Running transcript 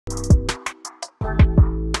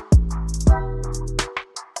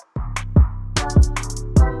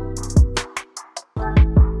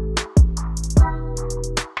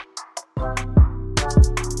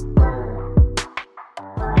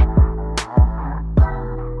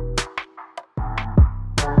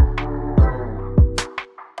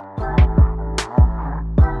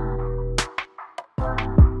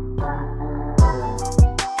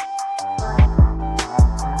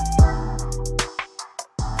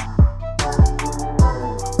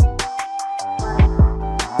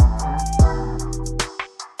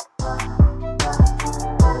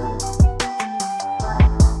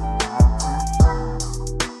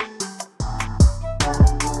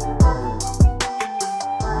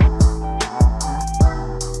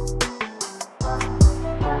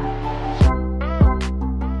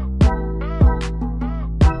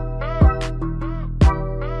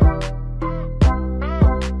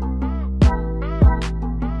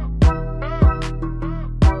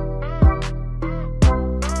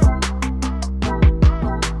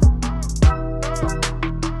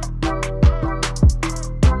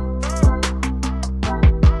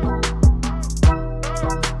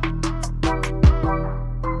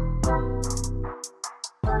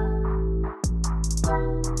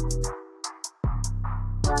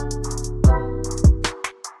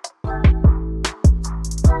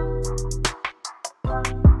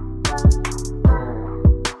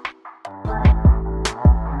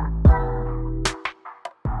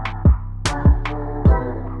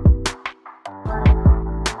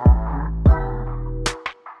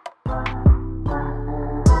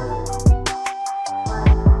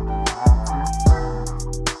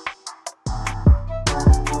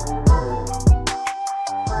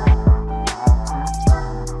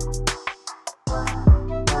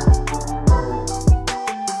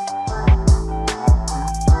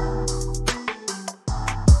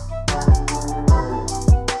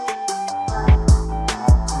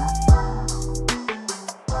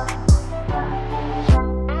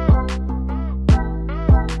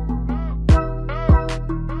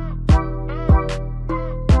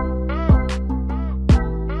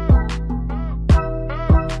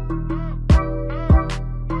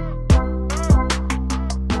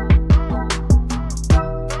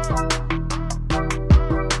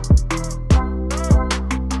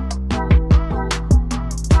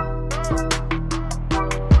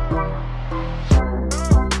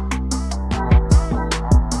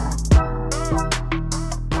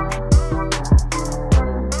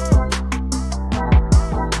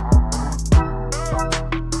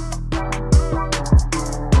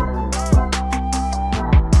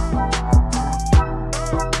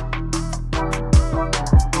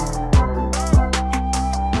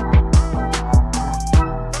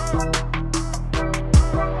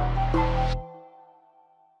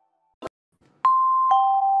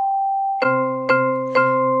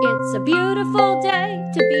It's a beautiful day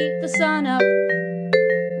to beat the sun up.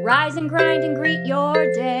 Rise and grind and greet your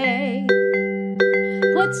day.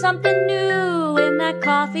 Put something new in that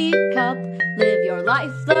coffee cup. Live your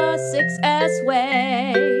life the 6S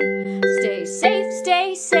way. Stay safe,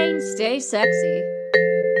 stay sane, stay sexy.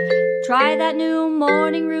 Try that new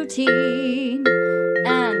morning routine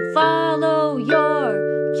and follow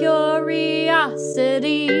your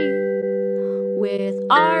curiosity with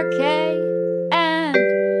RK and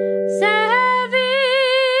Savvy.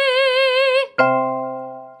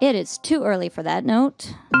 It is too early for that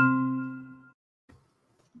note.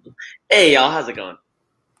 Hey y'all, how's it going?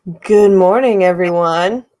 Good morning,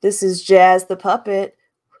 everyone. This is Jazz the Puppet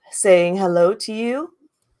saying hello to you.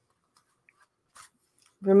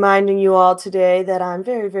 Reminding you all today that I'm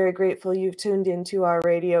very, very grateful you've tuned into our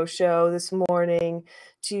radio show this morning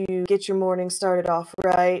to get your morning started off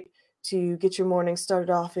right, to get your morning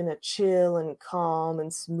started off in a chill and calm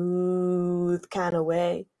and smooth kind of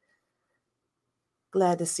way.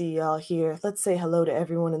 Glad to see y'all here. Let's say hello to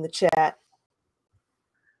everyone in the chat.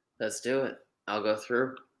 Let's do it. I'll go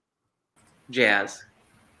through. Jazz,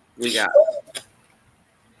 we got.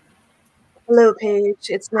 Hello, Paige.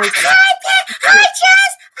 It's nice. Hi, Jazz.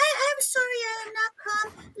 I'm sorry I'm not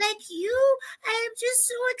calm like you. I am just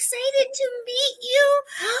so excited to meet you.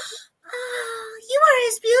 Oh, you are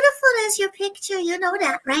as beautiful as your picture. You know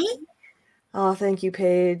that, right? Oh, thank you,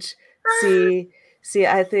 Paige. See,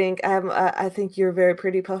 I think you're a very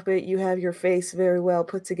pretty puppet. You have your face very well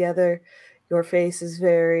put together. Your face is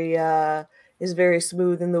very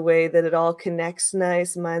smooth in the way that it all connects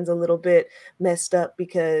nice. Mine's a little bit messed up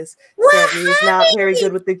because Savvy's not very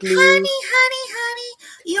good with the glue. Honey,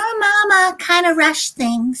 your mama kind of rushed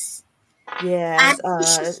things. Yes. She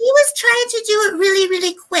was trying to do it really,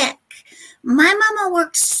 really quick. My mama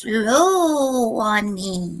worked slow on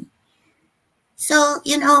me. So,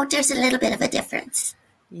 there's a little bit of a difference.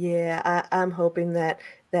 Yeah, I'm hoping that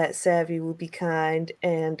Savvy will be kind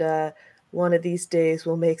and one of these days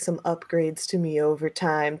we'll make some upgrades to me over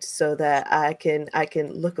time so that I can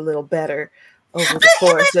look a little better over the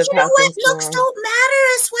course of how things go. Looks don't matter.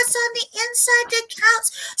 It's what's on the inside that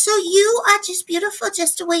counts. So you are just beautiful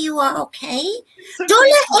just the way you are, okay? Don't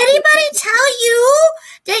let anybody tell you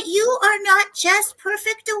that you are not just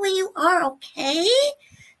perfect the way you are, okay?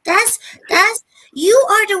 That's you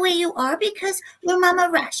are the way you are because your mama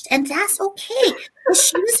rushed, and that's okay.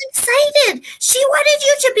 She was excited. She wanted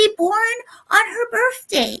you to be born on her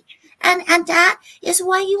birthday, and that is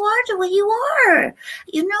why you are the way you are.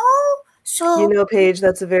 So Paige,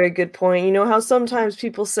 that's a very good point. You know how sometimes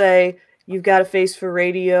people say you've got a face for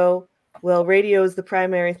radio? Well, radio is the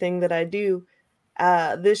primary thing that I do.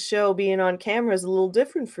 This show being on camera is a little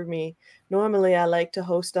different for me. Normally, I like to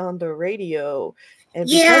host on the radio. And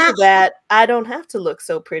because of that, I don't have to look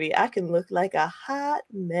so pretty. I can look like a hot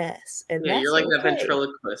mess. And Yeah, that's you're like okay. that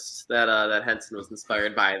ventriloquist that Henson was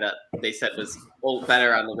inspired by that they said was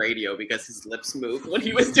better on the radio because his lips moved when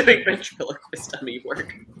he was doing ventriloquist dummy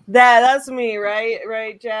work. That's me, right?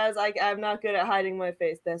 Right, Jazz? I'm not good at hiding my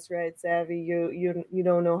face. That's right, Savvy. You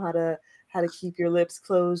don't know how to keep your lips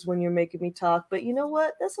closed when you're making me talk. But you know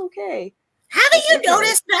what? That's okay. Haven't you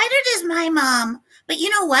noticed? Neither does my mom. But you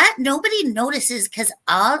know what? Nobody notices because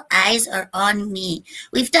all eyes are on me.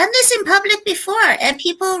 We've done this in public before, and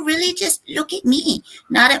people really just look at me,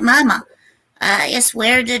 not at mama. I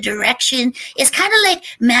swear the direction is kind of like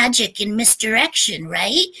magic and misdirection,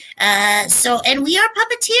 right? And we are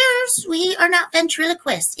puppeteers. We are not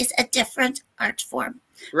ventriloquists. It's a different art form.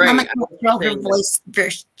 Right. Mama can't throw her voice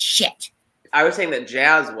versus shit. I was saying that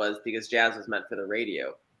jazz was because jazz was meant for the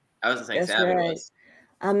radio. I wasn't saying Savvy was.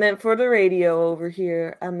 I meant for the radio over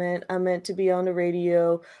here. I meant to be on the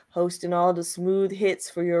radio, hosting all the smooth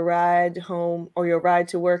hits for your ride home or your ride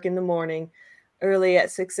to work in the morning, early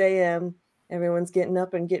at 6 a.m. Everyone's getting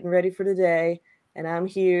up and getting ready for the day, and I'm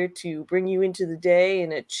here to bring you into the day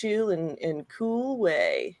in a chill and cool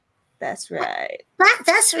way. That's right.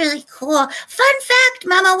 That's really cool. Fun fact,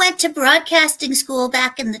 Mama went to broadcasting school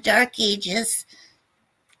back in the dark ages.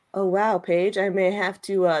 Oh, wow, Paige. I may have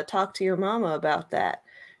to talk to your mama about that.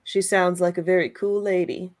 She sounds like a very cool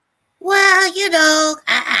lady. Well,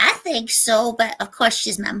 I think so, but of course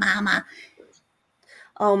she's my mama.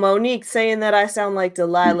 Oh, Monique saying that I sound like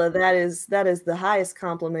Delilah, that is the highest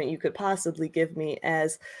compliment you could possibly give me,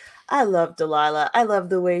 as I love Delilah. I love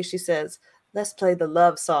the way she says, let's play the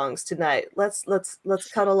love songs tonight. Let's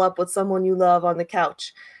cuddle up with someone you love on the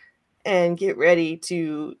couch and get ready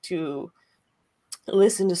to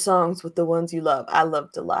listen to songs with the ones you love. I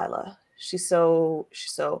love Delilah. She's so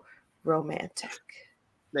romantic.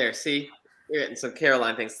 There, see? Yeah, and so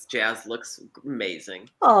Caroline thinks Jazz looks amazing.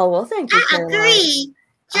 Oh, well, thank you, I Caroline. agree.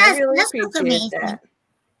 I Jazz really does look appreciate amazing. that.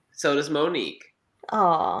 So does Monique.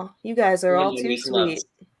 Oh, you guys are all too Monique sweet. loves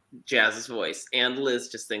Jazz's voice. And Liz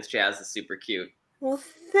just thinks Jazz is super cute. Well,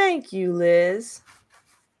 thank you, Liz.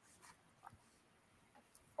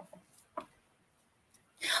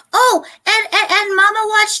 Oh, and Mama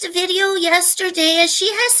watched a video yesterday, and she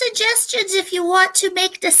has suggestions if you want to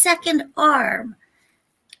make the second arm.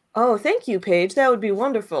 Oh, thank you, Paige. That would be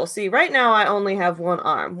wonderful. See, right now I only have one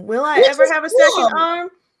arm. Will I ever have a second arm?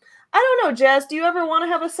 I don't know, Jazz. Do you ever want to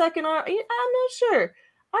have a second arm? I'm not sure.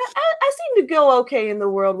 I seem to go okay in the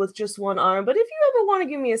world with just one arm, but if you ever want to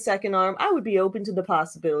give me a second arm, I would be open to the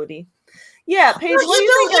possibility. Yeah, Paige, what do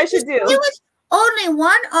you think I should do? With only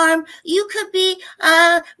one arm, you could be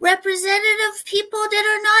a representative of people that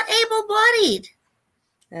are not able-bodied.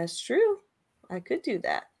 That's true. I could do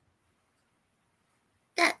that.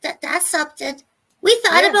 That's something. We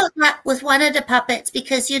thought about that with one of the puppets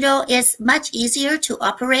because, you know, it's much easier to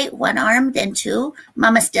operate one arm than two.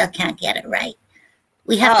 Mama still can't get it right.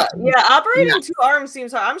 We have to. Yeah, operating two arms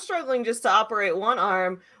seems hard. I'm struggling just to operate one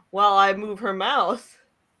arm while I move her mouth.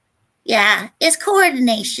 Yeah, it's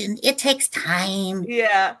coordination. It takes time.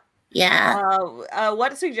 Yeah. Yeah.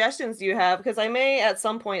 What suggestions do you have? Because I may at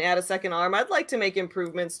some point add a second arm. I'd like to make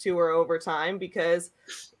improvements to her over time because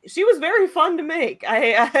she was very fun to make. I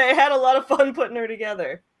had a lot of fun putting her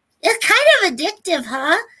together. It's kind of addictive,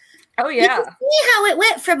 huh? Oh, yeah. You can see how it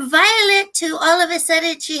went from Violet to all of a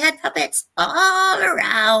sudden she had puppets all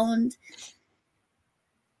around.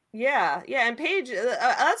 Yeah, yeah. And Paige,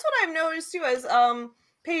 that's what I've noticed too is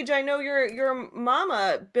Paige, I know your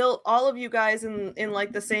mama built all of you guys in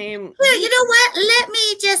like the same. Here, you know what? Let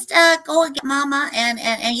me just go and get Mama,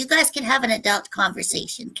 and you guys can have an adult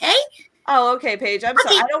conversation, okay? Oh, okay, Paige. I'm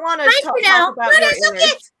sorry. I don't want to talk about no, your that's okay.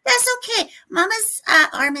 innards. That's okay. Mama's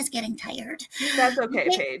arm is getting tired. That's okay,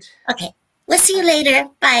 Paige. Okay. We'll see you later.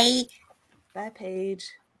 Bye. Bye, Paige.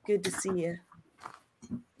 Good to see you.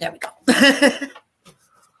 There we go.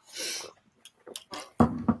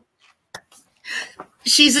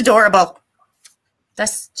 She's adorable.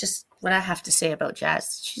 That's just what I have to say about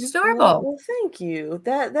Jazz. She's adorable. Well, thank you.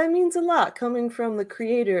 That means a lot coming from the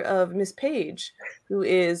creator of Miss Paige, who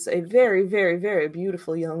is a very, very, very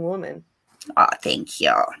beautiful young woman. Oh, thank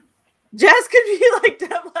you. Jazz could be like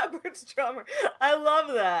Def Leppard's drummer. I love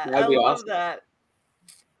that. That'd be love awesome. that.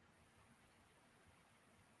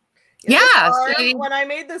 Yeah. When I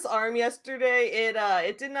made this arm yesterday,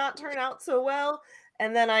 it did not turn out so well.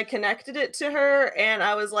 And then I connected it to her, and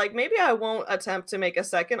I was like, maybe I won't attempt to make a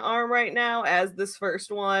second arm right now, as this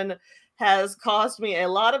first one has caused me a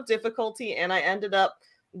lot of difficulty, and I ended up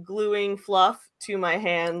gluing fluff to my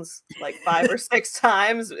hands like 5 or 6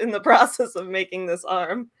 times in the process of making this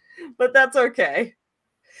arm. But that's okay.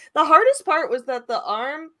 The hardest part was that the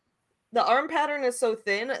arm pattern is so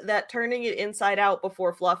thin that turning it inside out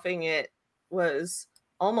before fluffing it was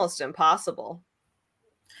almost impossible.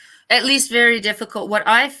 At least very difficult. What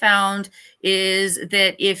I found is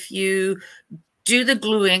that if you do the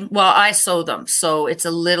gluing, well, I sew them, so it's a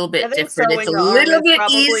little bit different. It's a little bit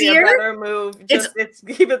easier. A better move. It's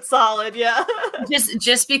keep it solid, yeah.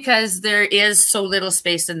 just because there is so little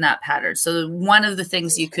space in that pattern. So one of the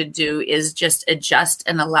things you could do is just adjust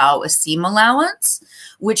and allow a seam allowance,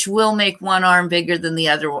 which will make one arm bigger than the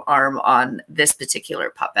other arm on this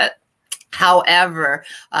particular puppet. However,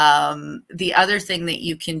 the other thing that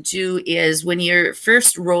you can do is when you're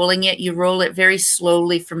first rolling it, you roll it very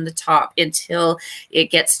slowly from the top until it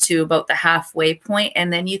gets to about the halfway point,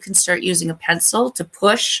 and then you can start using a pencil to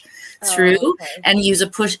push through, and use a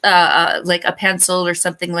push like a pencil or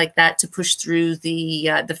something like that to push through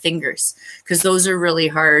the fingers, because those are really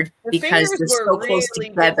hard because they're so close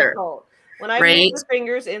together. When I made the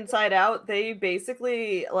fingers inside out, they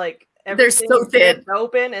basically like. They're so thin,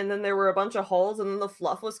 open, and then there were a bunch of holes, and then the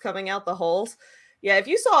fluff was coming out the holes. Yeah, if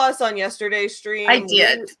you saw us on yesterday's stream, I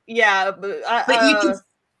did. But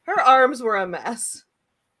her arms were a mess.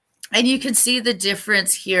 And you can see the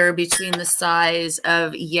difference here between the size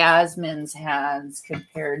of Yasmin's hands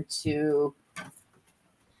compared to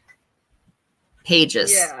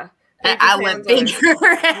Paige's. Yeah. I went bigger.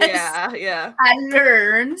 Yeah. I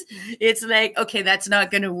learned it's like, okay, that's not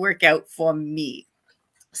going to work out for me.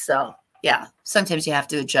 So, yeah, sometimes you have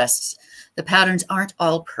to adjust. The patterns aren't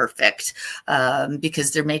all perfect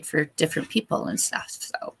because they're made for different people and stuff.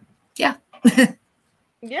 So, yeah.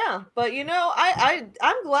 Yeah, but you know,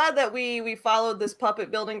 I'm glad that we followed this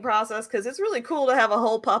puppet building process because it's really cool to have a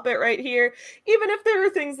whole puppet right here. Even if there are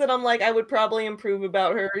things that I'm like I would probably improve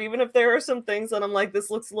about her, even if there are some things that I'm like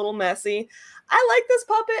this looks a little messy. I like this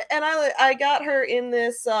puppet, and I got her in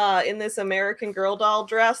this American Girl doll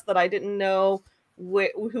dress that I didn't know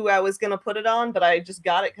who I was gonna put it on, but I just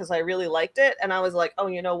got it because I really liked it, and I was like, oh,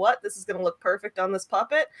 you know what, this is gonna look perfect on this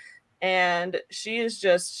puppet, and she's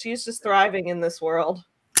just thriving in this world.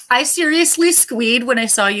 I seriously squeed when I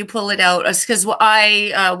saw you pull it out because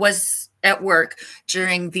I was at work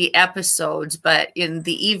during the episodes, but in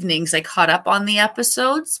the evenings I caught up on the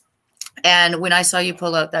episodes. And when I saw you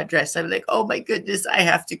pull out that dress, I'm like, oh my goodness, I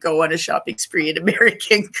have to go on a shopping spree at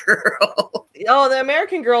American Girl. Oh, the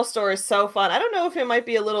American Girl store is so fun. I don't know if it might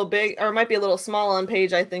be a little big or it might be a little small on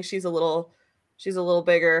Paige. I think she's a little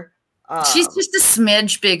bigger. She's just a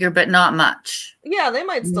smidge bigger, but not much. Yeah, they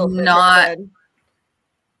might still fit not. her good.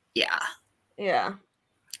 Yeah. Yeah.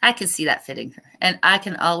 I can see that fitting her. And I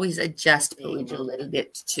can always adjust Paige a little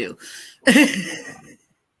bit too.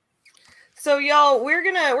 So y'all, we're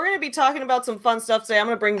gonna be talking about some fun stuff today. I'm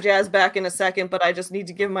gonna bring Jazz back in a second, but I just need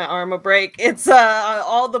to give my arm a break. It's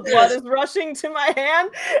all the blood is rushing to my hand,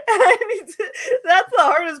 and I need to, that's the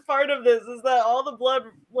hardest part of this is that all the blood,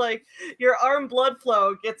 like your arm blood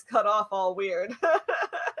flow, gets cut off all weird.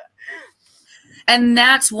 And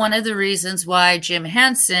that's one of the reasons why Jim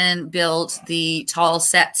Henson built the tall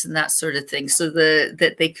sets and that sort of thing, so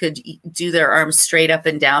that they could do their arms straight up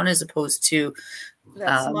and down as opposed to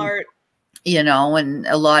that's smart. You know, and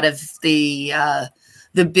a lot of the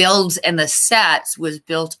builds and the sets was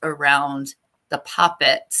built around the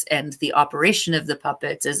puppets and the operation of the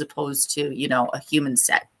puppets as opposed to, you know, a human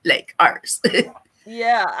set like ours.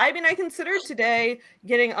 Yeah, I mean, I considered today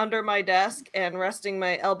getting under my desk and resting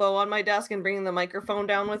my elbow on my desk and bringing the microphone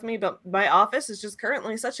down with me, but my office is just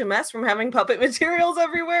currently such a mess from having puppet materials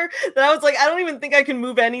everywhere that I was like, I don't even think I can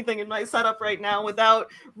move anything in my setup right now without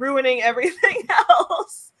ruining everything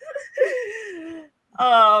else.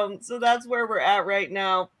 So that's where we're at right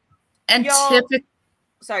now. And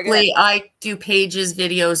typically, I do Paige's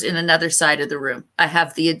videos in another side of the room. I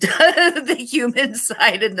have the the human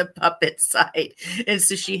side and the puppet side. And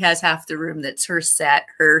so she has half the room that's her set,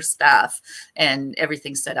 her stuff, and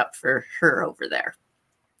everything set up for her over there.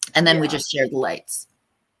 And then we just share the lights.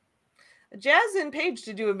 Jazz and Paige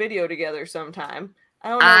to do a video together sometime. I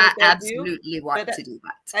don't know. I absolutely want to do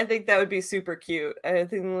that. I think that would be super cute. I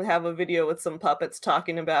think we'll have a video with some puppets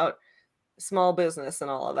talking about small business and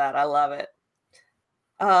all of that. I love it.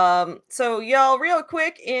 So y'all, real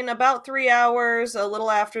quick, in about 3 hours, a little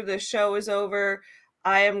after the show is over,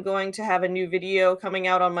 I am going to have a new video coming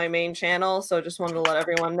out on my main channel. So just wanted to let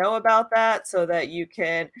everyone know about that so that you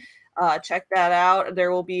can check that out. There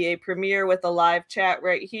will be a premiere with a live chat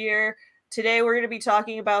right here. Today, we're going to be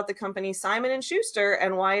talking about the company Simon & Schuster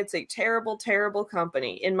and why it's a terrible, terrible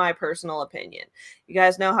company, in my personal opinion. You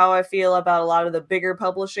guys know how I feel about a lot of the bigger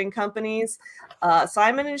publishing companies.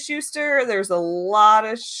 Simon & Schuster, there's a lot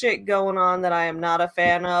of shit going on that I am not a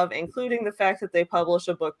fan of, including the fact that they publish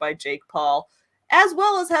a book by Jake Paul, as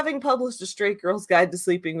well as having published a Straight Girl's Guide to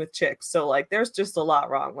Sleeping with Chicks. So, like, there's just a lot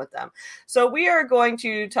wrong with them. So we are going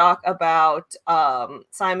to talk about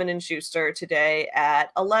Simon & Schuster today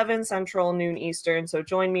at 11 Central, noon Eastern. So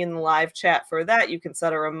join me in the live chat for that. You can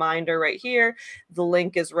set a reminder right here. The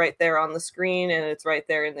link is right there on the screen, and it's right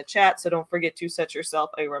there in the chat. So don't forget to set yourself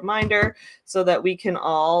a reminder so that we can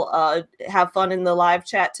all have fun in the live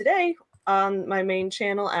chat today on my main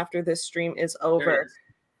channel after this stream is over.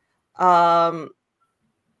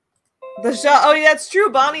 Oh, yeah, that's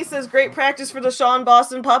true. Bonnie says great practice for the Sean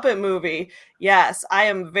Boston puppet movie. Yes, I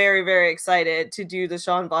am very, very excited to do the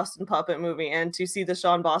Sean Boston puppet movie and to see the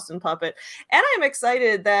Sean Boston puppet. And I'm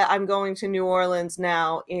excited that I'm going to New Orleans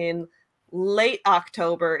now in late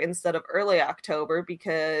October instead of early October,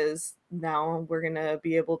 because now we're going to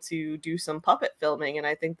be able to do some puppet filming, and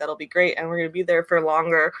I think that'll be great. And we're going to be there for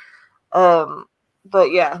longer.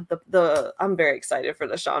 But yeah, I'm very excited for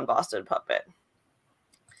the Sean Boston puppet.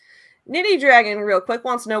 Nitty Dragon, real quick,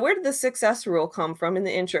 wants to know, where did the 6S rule come from in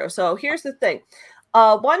the intro? So here's the thing.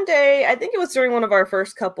 One day, I think it was during one of our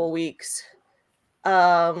first couple weeks,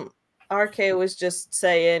 RK was just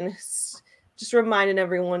saying, just reminding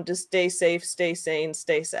everyone to stay safe, stay sane,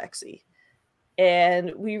 stay sexy.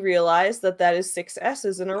 And we realized that that is 6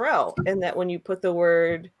 S's in a row. And that when you put the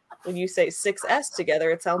word, when you say 6S together,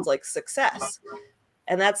 it sounds like success.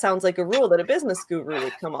 And that sounds like a rule that a business guru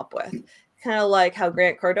would come up with. Kind of like how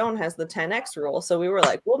Grant Cardone has the 10X rule. So we were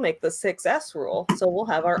like, we'll make the 6S rule. So we'll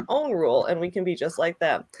have our own rule and we can be just like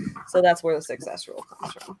them. So that's where the 6S rule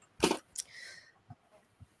comes from.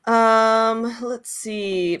 Let's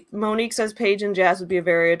see. Monique says Paige and Jazz would be a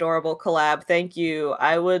very adorable collab. Thank you.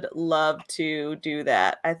 I would love to do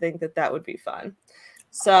that. I think that would be fun.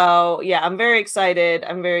 So yeah, I'm very excited.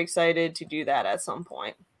 I'm very excited to do that at some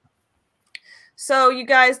point. So you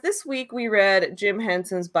guys, this week we read Jim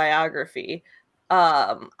Henson's biography.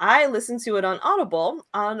 I listened to it on Audible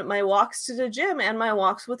on my walks to the gym and my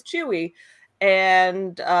walks with Chewy.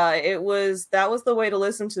 And that was the way to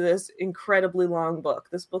listen to this incredibly long book.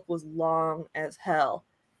 This book was long as hell.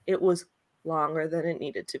 It was longer than it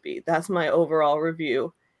needed to be. That's my overall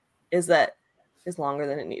review, is that it's longer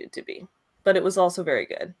than it needed to be. But it was also very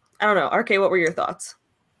good. I don't know. RK, what were your thoughts?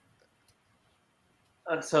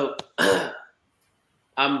 So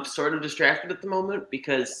I'm sort of distracted at the moment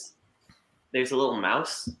because there's a little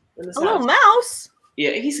mouse in this house. Little mouse?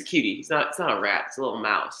 Yeah, he's a cutie. It's not a rat. It's a little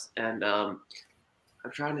mouse. And I'm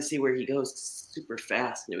trying to see where he goes super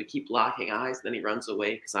fast. And we keep locking eyes. And then he runs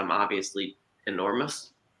away because I'm obviously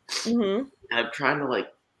enormous. Mm-hmm. And I'm trying to like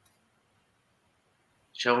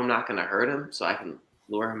show him not going to hurt him so I can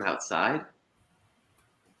lure him outside.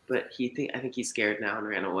 But I think he's scared now and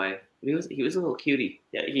ran away. But he was a little cutie.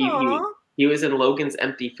 Yeah, he was in Logan's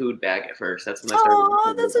empty food bag at first. That's when I started.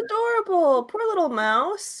 Oh, that's adorable. Poor little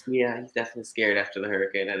mouse. Yeah, he's definitely scared after the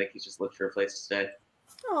hurricane. I think he's just looked for a place to stay.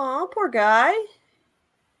 Oh, poor guy.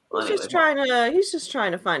 Well, He's just trying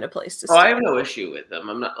to find a place to stay. Oh, I have no issue with him.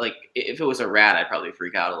 I'm not like, if it was a rat, I'd probably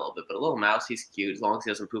freak out a little bit. But a little mouse, he's cute. As long as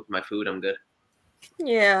he doesn't poop in my food, I'm good.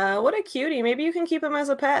 Yeah, what a cutie. Maybe you can keep him as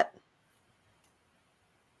a pet.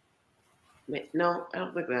 No, I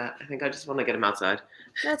don't think that. I think I just want to get him outside.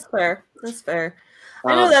 That's fair. That's fair.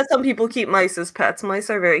 I know that some people keep mice as pets. Mice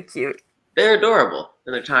are very cute. They're adorable,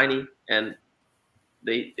 and they're tiny, and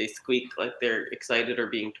they squeak like they're excited or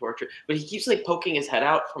being tortured. But he keeps like poking his head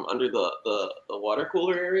out from under the water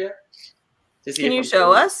cooler area. Can you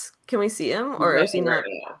show us? Can we see him, or is he not?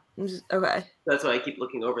 Okay. That's why I keep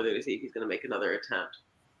looking over there to see if he's going to make another attempt.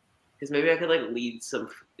 Because maybe I could like lead some.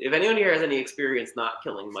 If anyone here has any experience not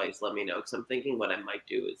killing mice, let me know. Because I'm thinking what I might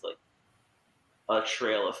do is like a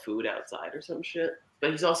trail of food outside or some shit. But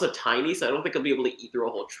he's also tiny, so I don't think I'll be able to eat through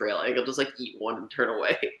a whole trail. I think I'll just like eat one and turn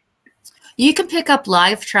away. You can pick up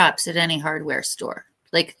live traps at any hardware store.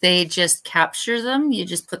 Like they just capture them. You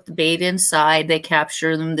just put the bait inside. They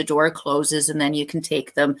capture them. The door closes, and then you can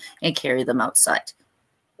take them and carry them outside.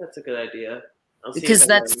 That's a good idea. Because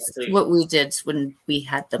that's what we did when we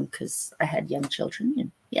had them, because I had young children.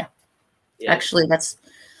 And yeah. Actually,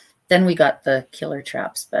 then we got the killer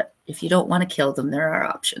traps. But if you don't want to kill them, there are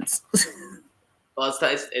options. Well,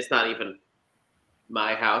 it's not even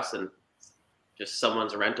my house and just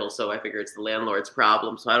someone's rental, so I figure it's the landlord's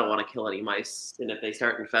problem. So I don't want to kill any mice. And if they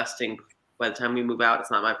start infesting by the time we move out, it's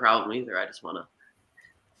not my problem either. I just want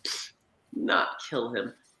to not kill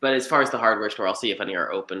him. But as far as the hardware store, I'll see if any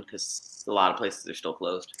are open because a lot of places are still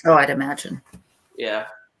closed. Oh, I'd imagine. Yeah,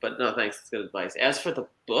 but no, thanks. It's good advice. As for the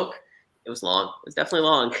book, it was long. It was definitely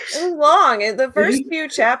long. It was long. The first few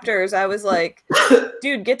chapters, I was like,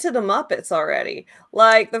 dude, get to the Muppets already.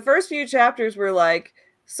 Like, the first few chapters were like,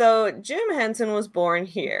 so Jim Henson was born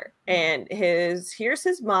here, and here's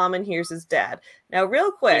his mom and here's his dad. Now,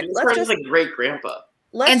 real quick, let's just like great grandpa.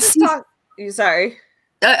 Let's just talk. Sorry.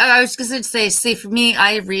 I was going to say, for me,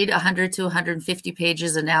 I read 100 to 150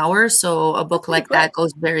 pages an hour. So a book like that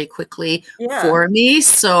goes very quickly for me.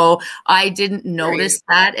 So I didn't notice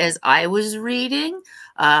that as I was reading,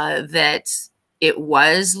 that it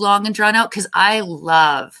was long and drawn out, because I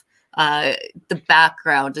love the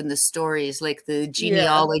background and the stories, like the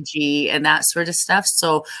genealogy and that sort of stuff.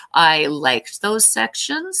 So I liked those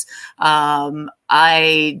sections.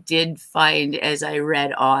 I did find as I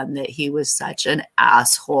read on that he was such an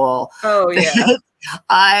asshole. Oh yeah.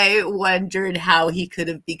 I wondered how he could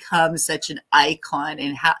have become such an icon,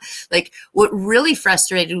 and how, like, what really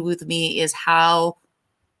frustrated with me is how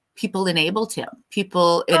people enabled him.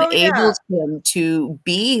 People enabled him to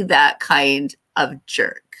be that kind of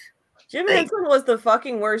jerk. Jim Henson was the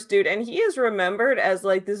fucking worst dude, and he is remembered as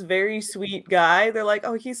like this very sweet guy. They're like,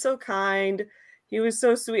 oh, he's so kind. He was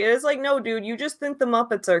so sweet. And it's like, no, dude, you just think the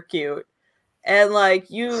Muppets are cute. And like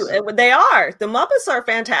they are. The Muppets are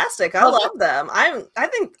fantastic. I love them. I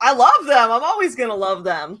think I love them. I'm always gonna love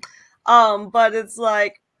them. But it's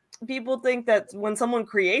like people think that when someone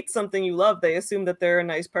creates something you love, they assume that they're a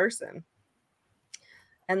nice person.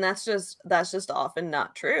 And that's just often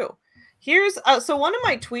not true. Here's so one of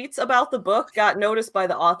my tweets about the book got noticed by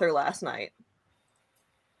the author last night.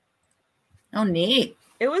 Oh, neat.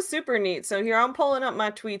 It was super neat. So here I'm pulling up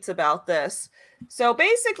my tweets about this. So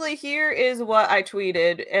basically here is what I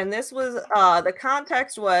tweeted. And this was, the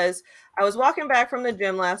context was, I was walking back from the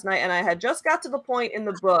gym last night and I had just got to the point in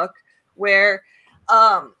the book where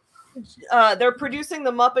they're producing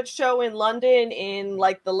the Muppet Show in London in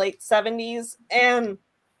like the late 70s. And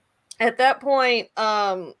at that point,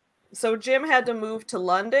 so Jim had to move to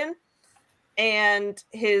London and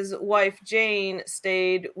his wife Jane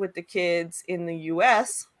stayed with the kids in the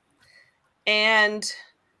US. And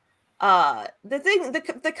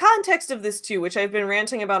the context of this too, which I've been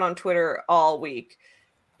ranting about on Twitter all week,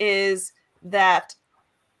 is that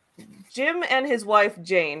Jim and his wife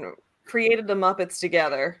Jane created the Muppets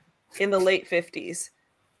together in the late 50s.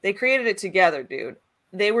 They created it together, dude.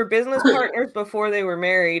 They were business partners before they were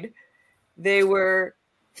married. They were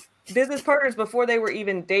business partners before they were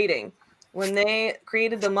even dating. When they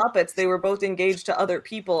created the Muppets, they were both engaged to other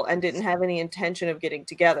people and didn't have any intention of getting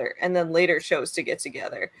together, and then later chose to get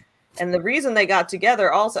together. And the reason they got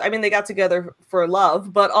together also, I mean, they got together for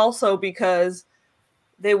love, but also because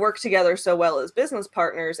they worked together so well as business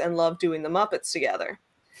partners and loved doing the Muppets together.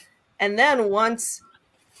 And then once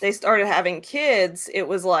they started having kids, it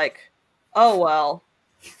was like, oh, well,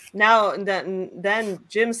 now then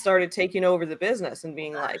Jim started taking over the business and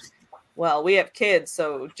being like, well, we have kids,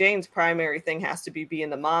 so Jane's primary thing has to be being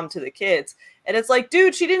the mom to the kids. And it's like,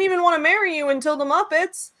 dude, she didn't even want to marry you until the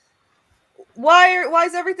Muppets. Why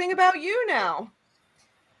is everything about you now?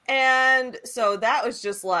 And so that was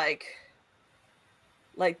just like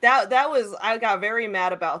that was, I got very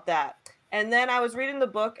mad about that. And then I was reading the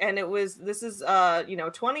book and this is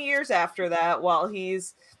 20 years after that, while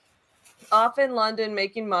he's off in London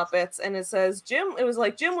making Muppets, and it says Jim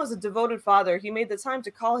was a devoted father. He made the time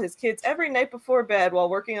to call his kids every night before bed while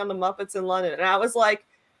working on the Muppets in London. And I was like,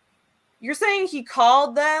 you're saying he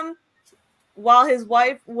called them while his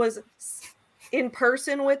wife was in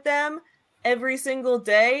person with them every single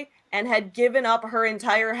day and had given up her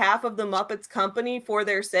entire half of the Muppets company for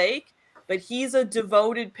their sake, but he's a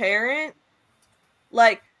devoted parent?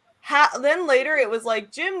 Like, then later it was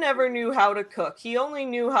like, Jim never knew how to cook. He only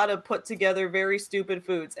knew how to put together very stupid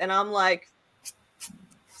foods. And I'm like,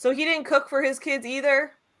 so he didn't cook for his kids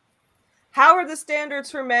either? How are the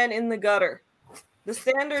standards for men in the gutter? The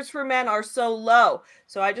standards for men are so low.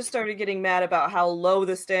 So I just started getting mad about how low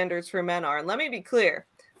the standards for men are. And let me be clear.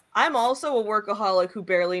 I'm also a workaholic who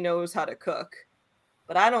barely knows how to cook.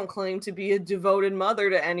 But I don't claim to be a devoted mother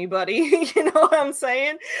to anybody. You know what I'm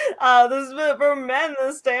saying? For men,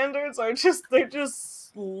 the standards are just, they're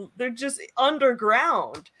just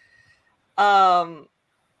underground.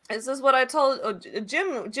 This is what I told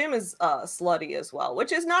Jim. Jim is slutty as well,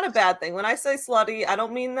 which is not a bad thing. When I say slutty, I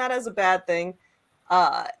don't mean that as a bad thing.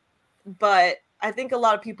 But I think a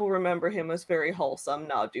lot of people remember him as very wholesome.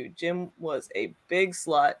 No, dude, Jim was a big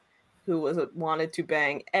slut who wanted to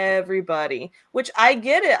bang everybody, which I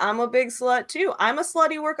get it. I'm a big slut too. I'm a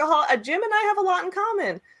slutty workaholic. Jim and I have a lot in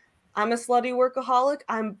common. I'm a slutty workaholic.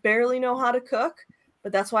 I barely know how to cook,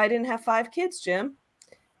 but that's why I didn't have 5 kids, Jim,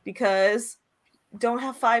 because don't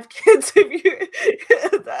have 5 kids if you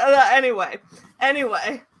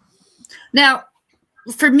anyway. Now,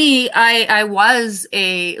 for me, I was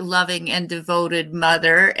a loving and devoted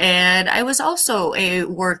mother, and I was also a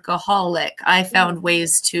workaholic. I found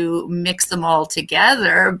ways to mix them all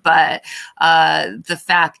together, but the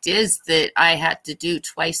fact is that I had to do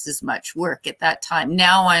twice as much work at that time.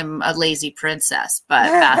 Now I'm a lazy princess, but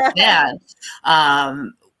back then,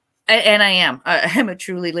 and I'm a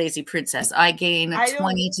truly lazy princess. I gain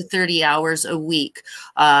 20 to 30 hours a week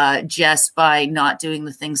just by not doing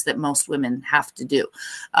the things that most women have to do.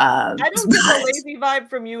 I don't get a lazy vibe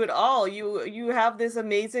from you at all. You have this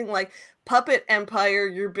amazing like puppet empire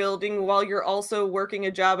you're building while you're also working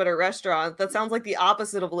a job at a restaurant. That sounds like the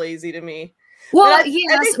opposite of lazy to me. Well, I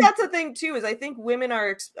think that's the thing too, is I think women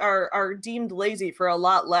are deemed lazy for a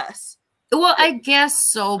lot less. Well, I guess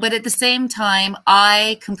so. But at the same time,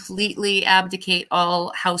 I completely abdicate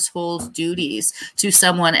all household duties to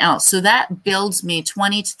someone else. So that builds me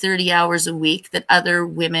 20 to 30 hours a week that other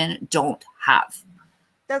women don't have.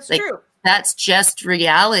 That's true. That's just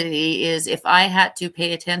reality. Is if I had to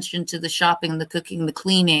pay attention to the shopping, the cooking, the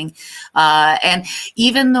cleaning, and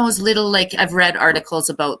even those little, like I've read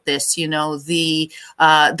articles about this, you know, the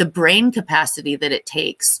brain capacity that it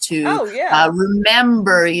takes to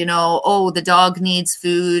remember, you know, oh, the dog needs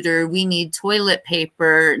food or we need toilet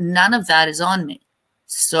paper. None of that is on me.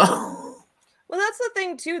 So. Well, that's the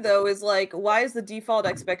thing too, though, is like, why is the default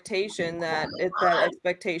expectation that that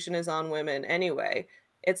expectation is on women anyway?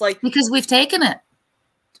 It's like, because we've taken it.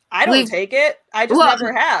 I don't take it. I just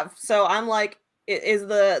never have. So I'm like, Is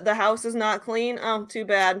the house is not clean? Oh, too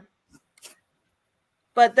bad.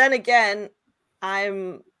 But then again,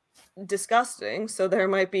 I'm disgusting, so there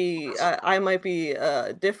might be I might be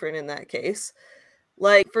different in that case.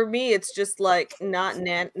 Like for me, it's just like not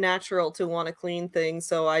natural to want to clean things,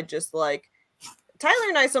 so I just like Tyler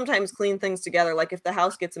and I sometimes clean things together. Like if the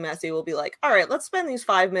house gets messy, we'll be like, all right, let's spend these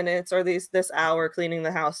 5 minutes or this hour cleaning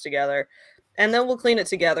the house together. And then we'll clean it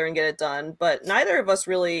together and get it done. But neither of us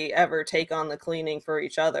really ever take on the cleaning for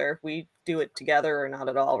each other. We do it together or not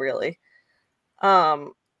at all, really.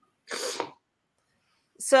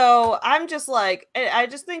 So I'm just like, I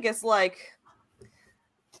just think it's like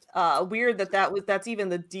weird that's even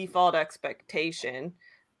the default expectation.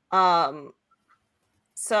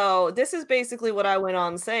 So this is basically what I went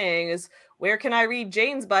on saying is, where can I read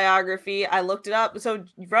Jane's biography? I looked it up. So,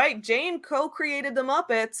 right, Jane co-created the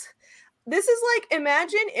Muppets. This is like,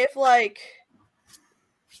 imagine if like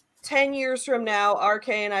 10 years from now, RK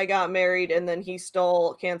and I got married and then he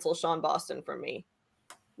stole Cancel Sean Boston from me.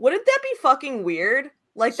 Wouldn't that be fucking weird?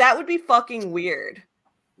 Like, that would be fucking weird.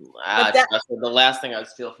 That's the last thing I'd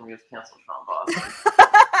steal from you is Cancel Sean Boston.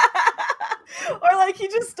 Or like he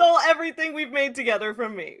just stole everything we've made together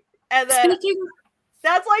from me. And then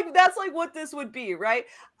that's like what this would be, right?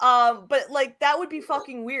 But like that would be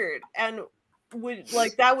fucking weird. And would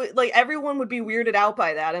like everyone would be weirded out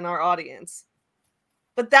by that in our audience.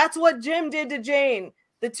 But that's what Jim did to Jane.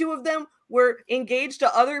 The two of them were engaged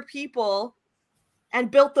to other people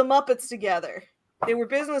and built the Muppets together. They were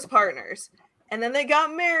business partners. And then they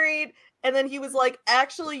got married, and then he was like,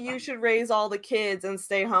 actually, you should raise all the kids and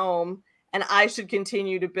stay home, and I should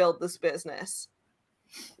continue to build this business.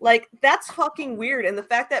 Like, that's fucking weird. And the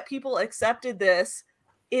fact that people accepted this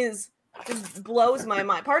just blows my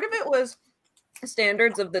mind. Part of it was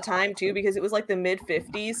standards of the time, too, because it was like the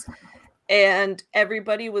mid-50s, and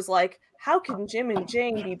everybody was like, how can Jim and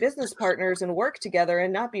Jane be business partners and work together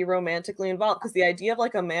and not be romantically involved? Because the idea of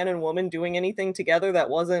like a man and woman doing anything together that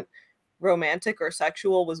wasn't romantic or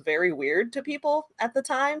sexual was very weird to people at the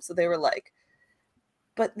time. So they were like,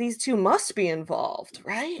 but these two must be involved,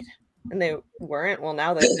 right? And they weren't. Well,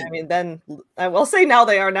 now then I will say now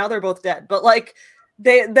they are. Now they're both dead. But like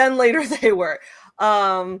later they were.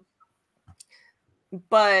 But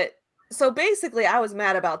so basically I was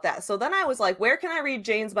mad about that. So then I was like, where can I read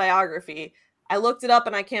Jane's biography? I looked it up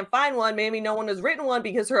and I can't find one. Maybe no one has written one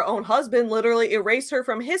because her own husband literally erased her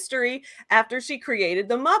from history after she created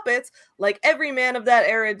the Muppets, like every man of that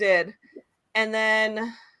era did. And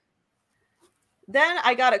then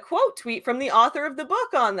I got a quote tweet from the author of the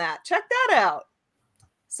book on that. Check that out.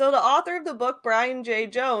 So the author of the book, Brian J.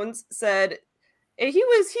 Jones, said he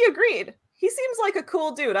agreed. He seems like a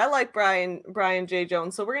cool dude. I like Brian J.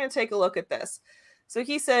 Jones. So we're going to take a look at this. So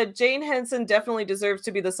he said, Jane Henson definitely deserves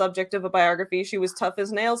to be the subject of a biography. She was tough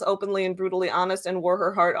as nails, openly and brutally honest, and wore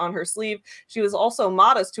her heart on her sleeve. She was also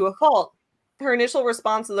modest to a fault. Her initial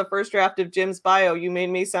response to the first draft of Jim's bio, you made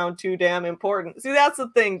me sound too damn important. See, that's the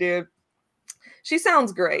thing, dude. She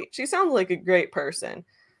sounds great. She sounds like a great person.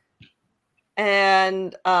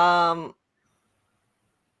 And, oh,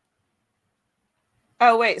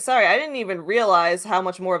 wait, sorry. I didn't even realize how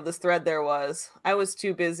much more of this thread there was. I was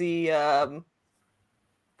too busy,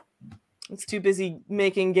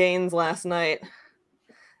 making gains last night.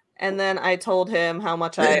 And then I told him how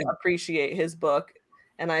much I appreciate his book.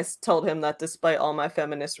 And I told him that despite all my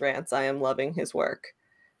feminist rants, I am loving his work.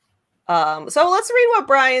 So let's read what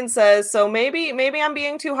Brian says. So maybe I'm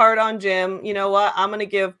being too hard on Jim. You know what? I'm going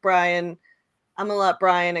to let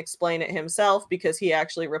Brian explain it himself because he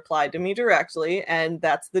actually replied to me directly, and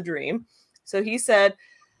that's the dream. So he said,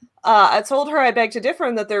 I told her I beg to differ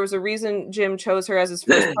and that there was a reason Jim chose her as his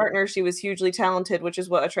first partner. She was hugely talented, which is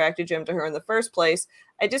what attracted Jim to her in the first place.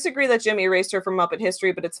 I disagree that Jim erased her from Muppet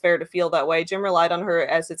history, but it's fair to feel that way. Jim relied on her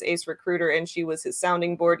as his ace recruiter, and she was his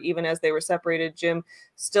sounding board. Even as they were separated, Jim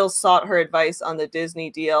still sought her advice on the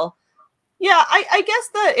Disney deal. Yeah, I guess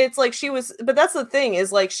that it's like she was, but that's the thing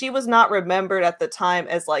is like she was not remembered at the time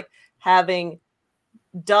as like having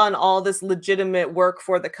done all this legitimate work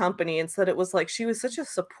for the company. Instead, it was like she was such a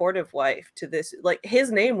supportive wife to this. Like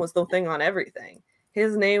his name was the thing on everything.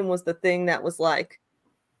 His name was the thing that was like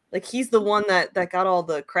he's the one that got all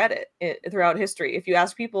the credit throughout history. If you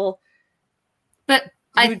ask people, but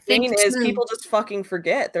I think people just fucking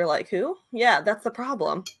forget. They're like, who? Yeah, that's the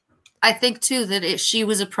problem. I think too that she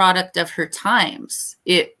was a product of her times.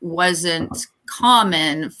 It wasn't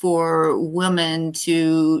common for women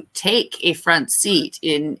to take a front seat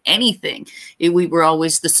in anything. We were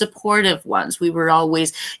always the supportive ones. We were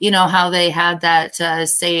always, you know, how they had that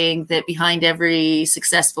saying that behind every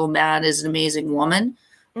successful man is an amazing woman.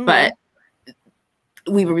 Mm-hmm. But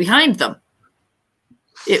we were behind them.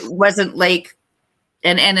 It wasn't like,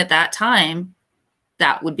 and at that time,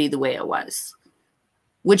 that would be the way it was.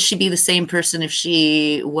 Would she be the same person if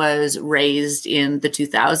she was raised in the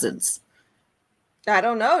 2000s? I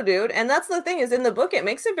don't know, dude. And that's the thing, is in the book, it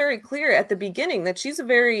makes it very clear at the beginning that she's a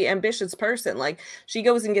very ambitious person. Like, she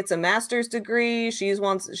goes and gets a master's degree.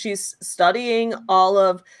 She's studying all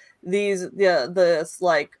of this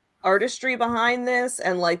like artistry behind this,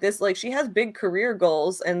 and like this, like, she has big career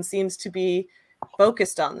goals and seems to be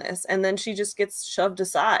focused on this. And then she just gets shoved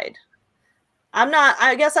aside.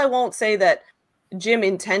 I guess I won't say that Jim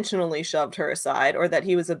intentionally shoved her aside or that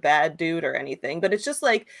he was a bad dude or anything, but it's just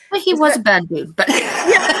like, Well, he was a bad dude, but yeah,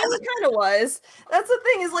 he kind of was. That's the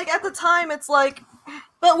thing, is like, at the time it's like,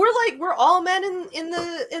 but we're all men in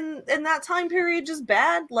that time period just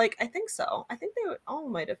bad? Like, I think so. I think they all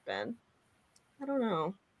might have been. I don't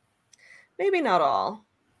know. Maybe not all,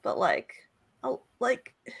 but like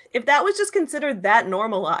if that was just considered that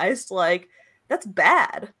normalized, like, that's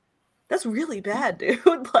bad. That's really bad, dude.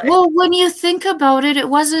 Like, well, when you think about it, it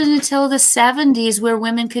wasn't until the 70s where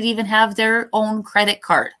women could even have their own credit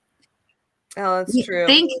card. oh, that's You true.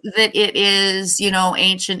 think that it is,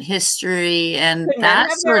 ancient history and Could men that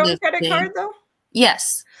have sort their own of credit thing. card, though?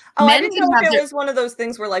 Yes. Oh, I Men didn't can know have if it their- was one of those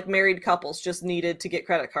things where like married couples just needed to get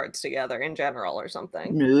credit cards together in general or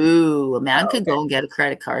something. No, a man Oh, could okay. go and get a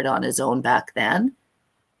credit card on his own back then.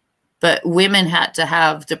 But women had to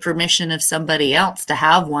have the permission of somebody else to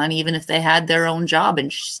have one, even if they had their own job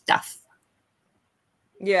and stuff.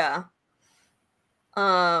 Yeah.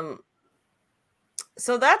 So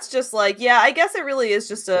that's just like, yeah, I guess it really is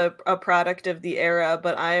just a product of the era,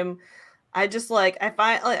 but I just find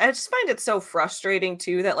it so frustrating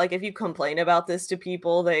too that like if you complain about this to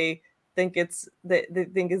people, they think it's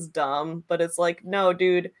dumb, but it's like, no,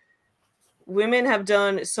 dude, women have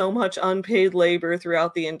done so much unpaid labor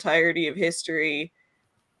throughout the entirety of history,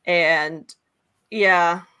 and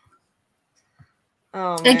yeah.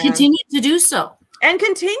 Oh man. And continue to do so. And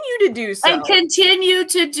continue to do so. And continue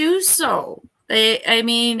to do so. I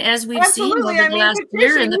mean, as we've seen over the last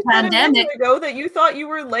year in the pandemic. You said a minute ago that you thought you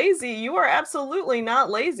were lazy. You are absolutely not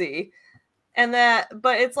lazy. But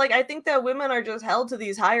it's like, I think that women are just held to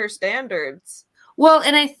these higher standards. Well,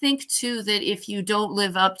 and I think too that if you don't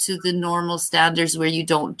live up to the normal standards, where you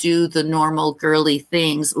don't do the normal girly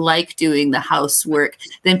things like doing the housework,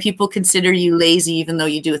 then people consider you lazy, even though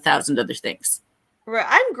you do 1,000 other things. Right.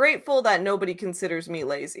 I'm grateful that nobody considers me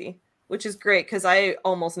lazy, which is great because I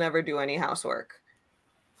almost never do any housework.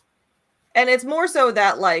 And it's more so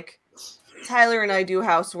that like Tyler and I do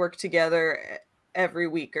housework together every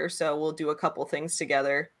week or so. We'll do a couple things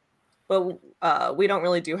together, but we don't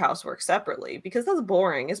really do housework separately because that's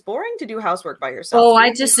boring. It's boring to do housework by yourself. Oh,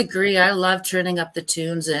 I disagree. I love turning up the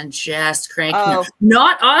tunes and just cranking them.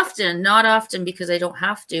 Not often because I don't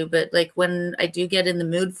have to, but like when I do get in the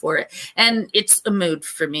mood for it, and it's a mood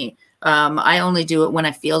for me. I only do it when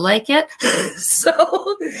I feel like it. So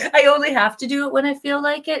I only have to do it when I feel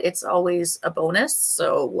like it. It's always a bonus.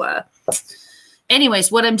 So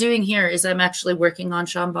anyways, what I'm doing here is I'm actually working on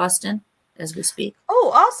Sean Boston as we speak.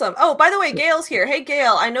 Oh, awesome. Oh, by the way, Gail's here. Hey,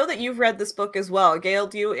 Gail, I know that you've read this book as well. Gail,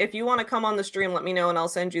 if you want to come on the stream, let me know and I'll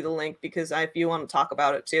send you the link because if you want to talk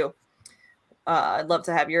about it too, I'd love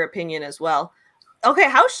to have your opinion as well. Okay,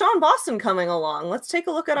 how's Sean Boston coming along? Let's take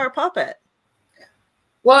a look at our puppet.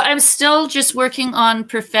 Well, I'm still just working on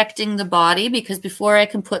perfecting the body because before I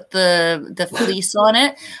can put the fleece on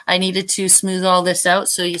it, I needed to smooth all this out.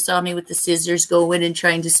 So you saw me with the scissors going and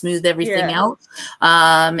trying to smooth everything out.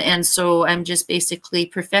 And so I'm just basically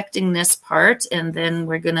perfecting this part, and then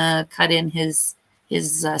we're gonna cut in his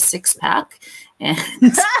 6-pack. And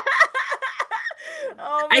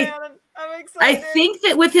oh man, I'm excited. I think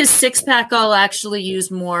that with his 6-pack, I'll actually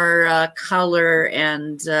use more color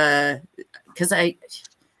and because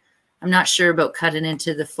I'm not sure about cutting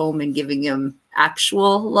into the foam and giving him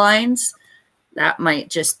actual lines. That might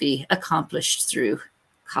just be accomplished through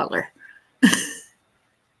color.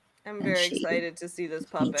 I'm very excited to see this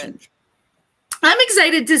puppet. I'm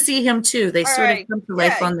excited to see him too. They sort of come to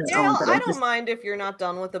life on their own. But I don't mind if you're not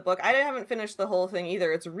done with the book. I haven't finished the whole thing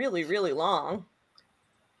either. It's really, really long.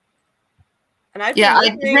 And I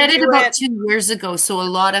read it about 2 years ago, so a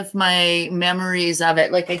lot of my memories of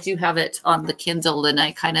it, like I do have it on the Kindle, and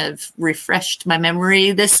I kind of refreshed my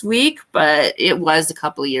memory this week, but it was a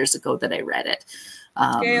couple of years ago that I read it.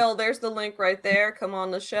 Gail, there's the link right there. Come on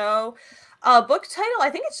the show. Book title, I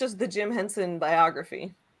think it's just the Jim Henson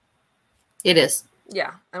Biography. It is.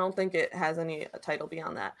 Yeah, I don't think it has any title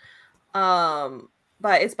beyond that.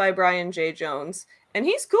 But it's by Brian J. Jones. And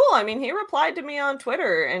he's cool. I mean, he replied to me on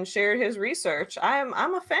Twitter and shared his research. I'm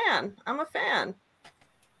a fan. I'm a fan.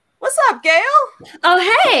 What's up, Gail?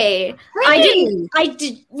 Oh, hey. I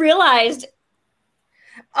did realized.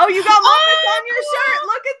 Oh, you got Muppets on your shirt.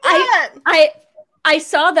 Look at that. I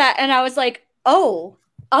saw that and I was like, oh,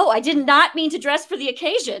 I did not mean to dress for the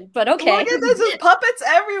occasion, but okay. Look at this. There's puppets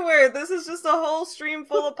everywhere. This is just a whole stream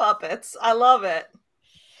full of puppets. I love it.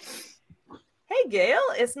 Hey, Gail.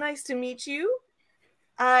 It's nice to meet you.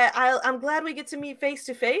 I'm glad we get to meet face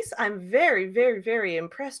to face. I'm very, very, very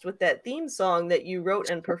impressed with that theme song that you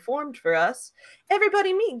wrote and performed for us.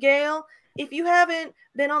 Everybody meet Gail. If you haven't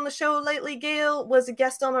been on the show lately, Gail was a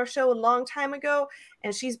guest on our show a long time ago,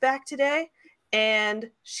 and she's back today. And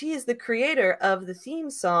she is the creator of the theme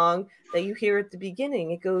song that you hear at the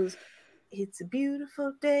beginning. It goes, "It's a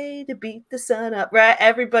beautiful day to beat the sun up," right?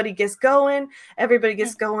 Everybody gets going. Everybody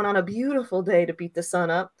gets going on a beautiful day to beat the sun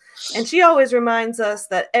up. And she always reminds us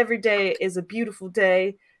that every day is a beautiful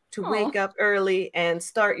day to wake up early and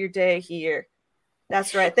start your day here.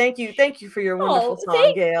 That's right. Thank you. Thank you for your wonderful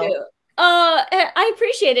song, Gail. You. I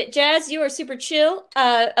appreciate it, Jazz. You are super chill.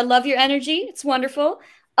 I love your energy. It's wonderful.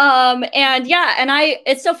 And yeah, and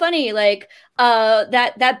it's so funny, like,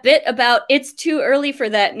 that bit about it's too early for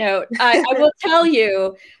that note. I will tell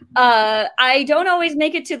you, I don't always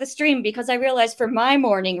make it to the stream because I realize for my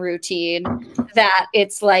morning routine that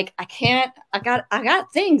it's like, I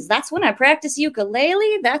got things. That's when I practice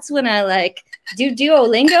ukulele. That's when I like do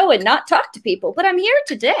Duolingo and not talk to people, but I'm here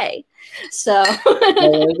today. So what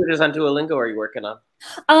languages on Duolingo are you working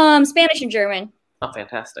on? Spanish and German. Oh,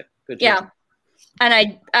 fantastic. Good job. Yeah.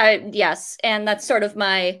 And yes, and that's sort of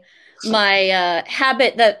my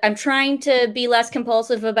habit that I'm trying to be less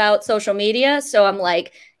compulsive about social media. So I'm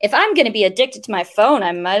like, if I'm going to be addicted to my phone,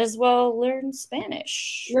 I might as well learn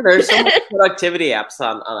Spanish. Yeah, there's so many productivity apps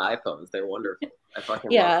on iPhones. They're wonderful. I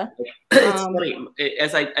fucking love it. It's funny.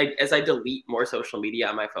 As I delete more social media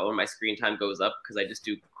on my phone, my screen time goes up because I just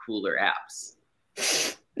do cooler apps.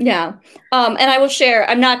 Yeah. And I will share,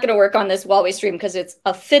 I'm not going to work on this while we stream because it's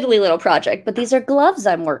a fiddly little project, but these are gloves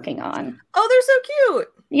I'm working on. Oh, they're so cute.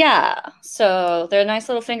 Yeah. So they're nice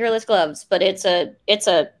little fingerless gloves, but it's a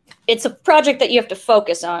project that you have to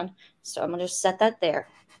focus on. So I'm going to just set that there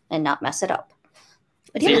and not mess it up.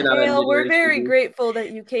 But yeah, Gail, we're very grateful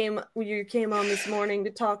that you came on this morning to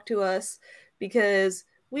talk to us because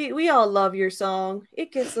we all love your song.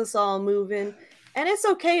 It gets us all moving. And it's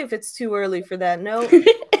okay if it's too early for that note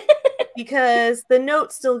because the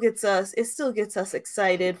note still gets us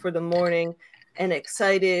excited for the morning and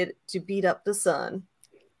excited to beat up the sun.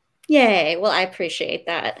 Yay. Well, I appreciate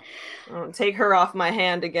that. I'll take her off my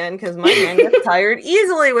hand again because my hand gets tired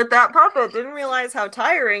easily with that puppet. Didn't realize how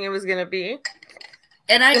tiring it was going to be.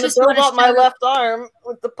 And I just build up my left arm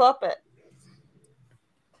with the puppet.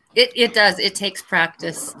 It does. It takes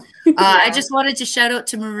practice. I just wanted to shout out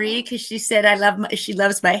to Marie because she said she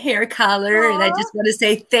loves my hair color. Aww. And I just want to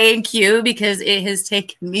say thank you because it has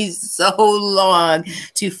taken me so long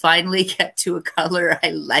to finally get to a color I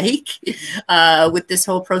like. With this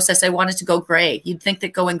whole process, I wanted to go gray. You'd think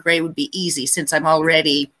that going gray would be easy since I'm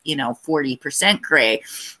already, 40% gray,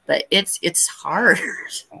 but it's hard.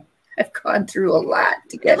 I've gone through a lot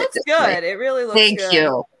to get it. Looks good. It really looks good. Thank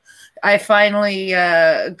you. I finally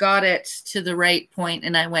got it to the right point,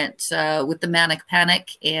 and I went with the Manic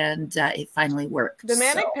Panic, and it finally worked. The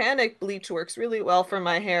Manic Panic bleach works really well for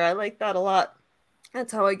my hair. I like that a lot.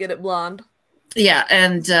 That's how I get it blonde. Yeah,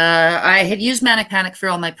 and I had used Manic Panic for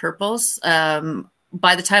all my purples.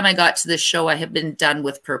 By the time I got to this show, I had been done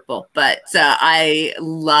with purple, but I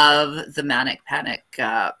love the Manic Panic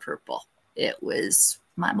purple. It was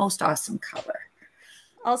my most awesome color.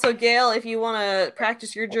 Also, Gail, if you want to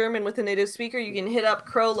practice your German with a native speaker, you can hit up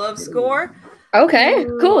Crow Love Score. Okay,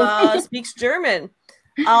 cool. Speaks German.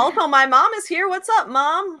 Also, my mom is here. What's up,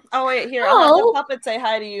 Mom? Oh, wait, here. I'll have the puppet say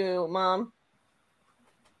hi to you, Mom.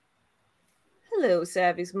 Hello,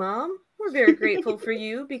 Savvy's mom. We're very grateful for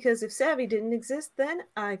you because if Savvy didn't exist, then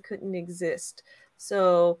I couldn't exist.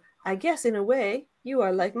 So I guess in a way, you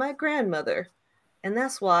are like my grandmother. And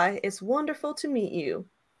that's why it's wonderful to meet you.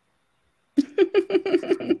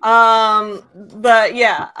 But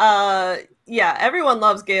yeah, everyone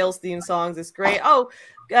loves Gail's theme songs. It's great. Oh,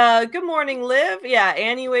 good morning, Liv. Yeah,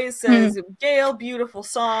 Annie Ways says Gail, beautiful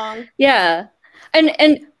song. Yeah,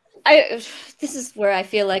 and this is where I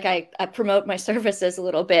feel like I promote my services a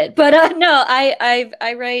little bit, but no,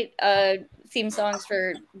 I write theme songs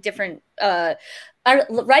for different.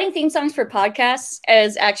 Writing theme songs for podcasts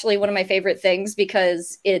is actually one of my favorite things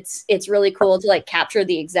because it's really cool to like capture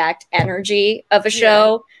the exact energy of a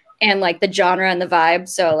show and like the genre and the vibe.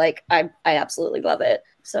 So like I absolutely love it.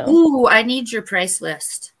 So Ooh, I need your price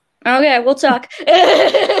list. okay, we'll talk.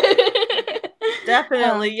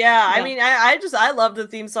 Definitely, yeah. yeah. I mean, I love the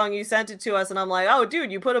theme song. You sent it to us, and I'm like, oh,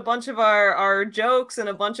 dude, you put a bunch of our jokes and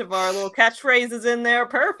a bunch of our little catchphrases in there.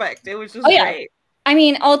 Perfect. It was just great. I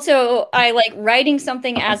mean, also, I like writing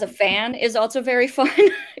something as a fan is also very fun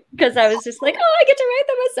because I was just like, oh, I get to write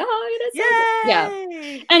them a song. And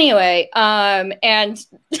Yay! Yeah. Anyway, and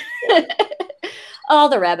all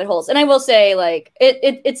the rabbit holes. And I will say, like,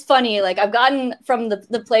 it's funny. Like, I've gotten from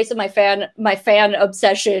the place of my fan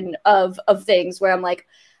obsession of things where I'm like,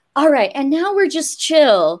 all right, and now we're just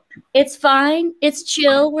chill. It's fine. It's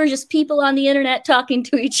chill. We're just people on the internet talking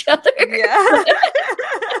to each other. Yeah.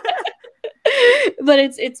 But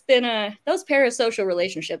it's been those parasocial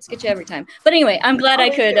relationships get you every time. But anyway, I'm glad I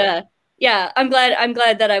could I'm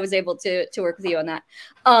glad that I was able to work with you on that.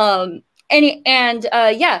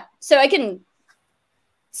 So I can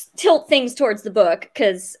tilt things towards the book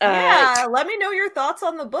because let me know your thoughts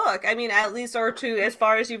on the book. I mean, at least or to as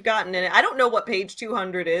far as you've gotten in it. I don't know what page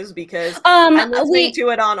 200 is because I'm listening to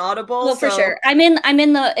it on Audible. Well, for sure. I'm in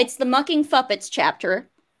it's the Mucking Fuppets chapter.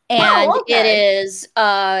 And it is,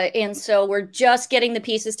 and so we're just getting the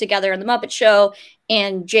pieces together in the Muppet Show,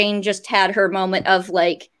 and Jane just had her moment of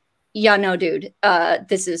like, yeah, no, dude,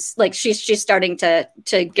 this is like she's starting to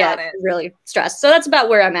get really stressed. So that's about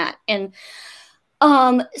where I'm at, and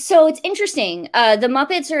so it's interesting. The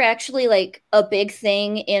Muppets are actually like a big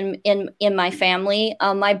thing in my family.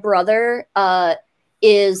 My brother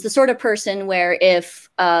is the sort of person where if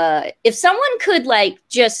someone could like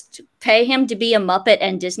just pay him to be a Muppet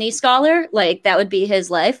and Disney scholar, like that would be his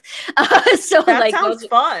life. So that like sounds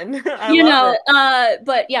fun.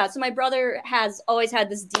 But yeah, so my brother has always had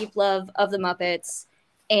this deep love of the Muppets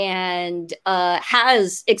and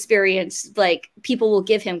has experienced like people will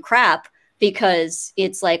give him crap because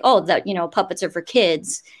it's like, oh, that puppets are for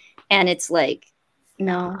kids, and it's like,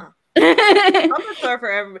 no. Muppets are for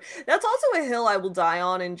everybody. That's also a hill I will die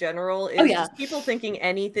on in general. Is just people thinking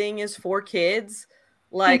anything is for kids.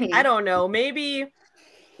 Like, I don't know, maybe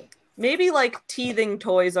like teething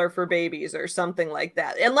toys are for babies or something like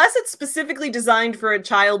that. Unless it's specifically designed for a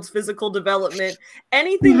child's physical development,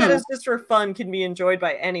 anything that is just for fun can be enjoyed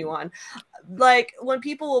by anyone. Like when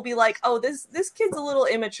people will be like, oh, this kid's a little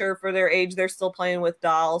immature for their age, they're still playing with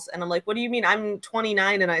dolls. And I'm like, what do you mean? I'm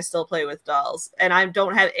 29 and I still play with dolls and I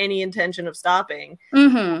don't have any intention of stopping.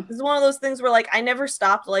 This is one of those things where like I never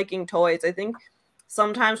stopped liking toys. I think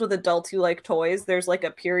sometimes with adults who like toys, there's like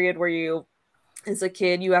a period where you, as a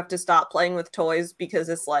kid, you have to stop playing with toys because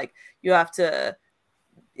it's like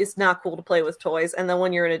it's not cool to play with toys. And then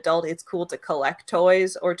when you're an adult, it's cool to collect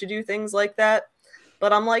toys or to do things like that.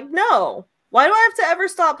 But I'm like, no, why do I have to ever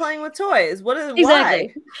stop playing with toys?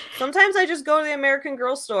 Why? Sometimes I just go to the American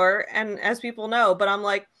Girl store, and as people know, but I'm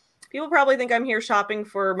like, people probably think I'm here shopping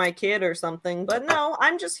for my kid or something. But no,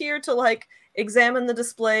 I'm just here to like examine the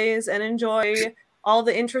displays and enjoy all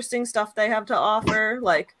the interesting stuff they have to offer.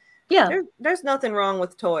 Like, there's nothing wrong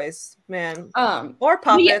with toys, man. Or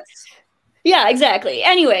puppets. Yeah, exactly.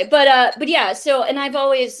 Anyway, but yeah, so I've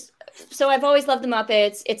always loved the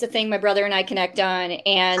Muppets. It's a thing my brother and I connect on.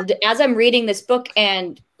 And as I'm reading this book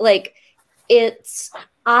and like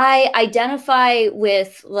I identify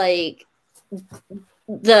with like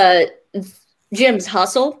the Jim's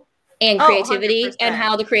hustle and creativity 100%. and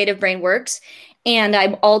how the creative brain works. And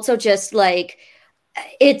I'm also just like,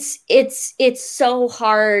 it's so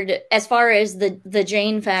hard as far as the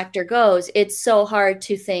Jane factor goes. It's so hard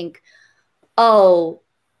to think, oh,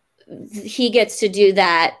 he gets to do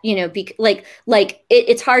that,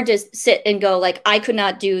 it's hard to sit and go like, I could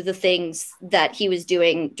not do the things that he was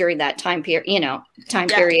doing during that time period,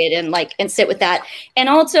 period, and like, and sit with that. And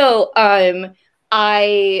also,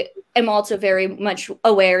 I am also very much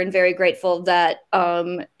aware and very grateful that,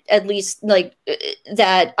 at least like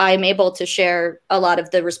that I'm able to share a lot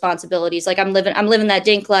of the responsibilities. Like I'm living that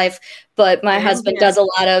dink life, but my husband does a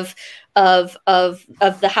lot of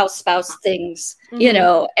the house spouse things,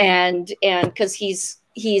 and because he's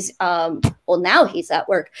well, now he's at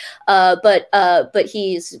work, but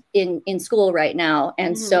he's in school right now.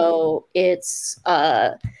 And so it's,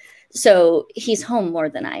 so he's home more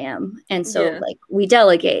than I am. And so like we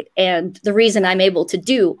delegate. And the reason I'm able to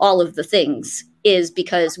do all of the things is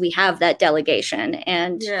because we have that delegation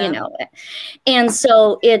and, and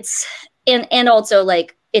so it's, and also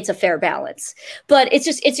like, it's a fair balance, but it's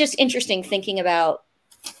just interesting thinking about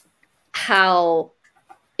how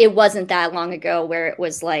it wasn't that long ago where it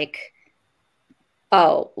was like,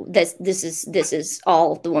 oh, this is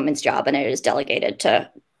all the woman's job and it is delegated to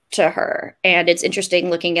to her. And it's interesting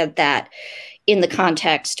looking at that in the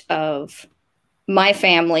context of my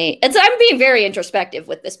family. I'm being very introspective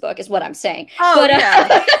with this book is what I'm saying. Oh, but,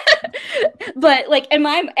 yeah. but like, and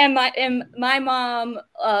my mom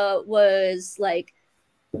was like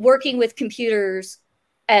working with computers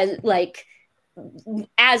as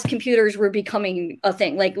computers were becoming a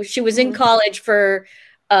thing. Like she was in college for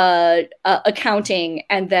accounting,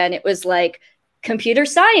 and then it was like computer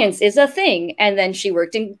science is a thing, and then she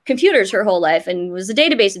worked in computers her whole life and was a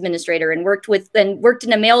database administrator and worked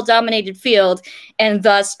in a male dominated field, and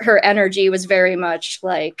thus her energy was very much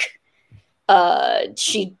like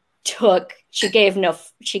she gave no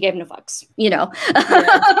fucks, you know.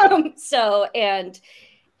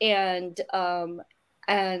 Yeah.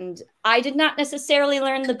 And I did not necessarily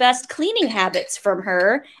learn the best cleaning habits from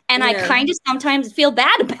her. And I kind of sometimes feel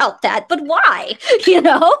bad about that, but why? You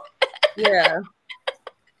know? Yeah.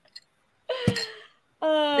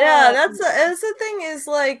 Yeah, that's the thing is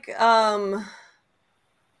like, I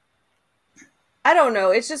don't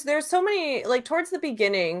know. It's just, there's so many, like towards the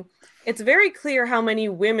beginning, it's very clear how many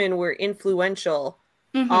women were influential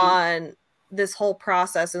on this whole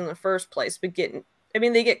process in the first place. But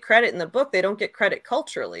they get credit in the book. They don't get credit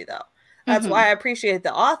culturally, though. That's why I appreciate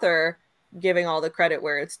the author giving all the credit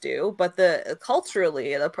where it's due. But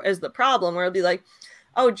culturally is the problem, where it'll be like,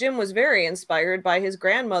 oh, Jim was very inspired by his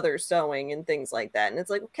grandmother's sewing and things like that. And it's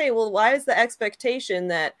like, okay, well, why is the expectation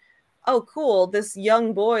that, oh, cool, this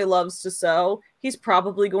young boy loves to sew, he's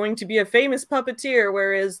probably going to be a famous puppeteer,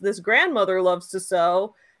 whereas this grandmother loves to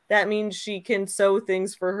sew, that means she can sew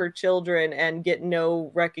things for her children and get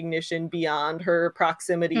no recognition beyond her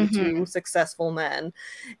proximity to successful men.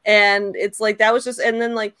 And it's like, that was just, and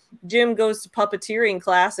then like Jim goes to puppeteering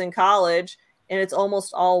class in college and it's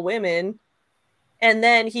almost all women. And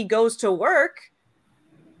then he goes to work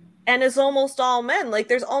and it's almost all men. Like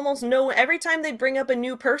there's almost no, every time they bring up a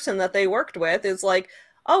new person that they worked with, it's like,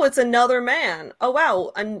 oh, it's another man. Oh,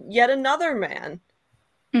 wow. And yet another man.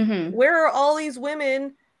 Where are all these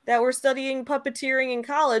women that were studying puppeteering in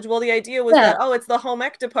college? Well, the idea was that, oh, it's the home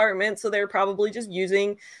ec department, so they're probably just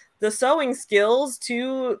using the sewing skills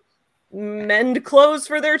to mend clothes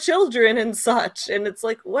for their children and such. And it's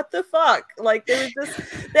like, what the fuck? Like there was this,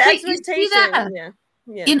 the expectation.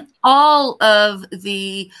 Yeah. In all of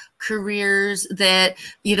the careers that,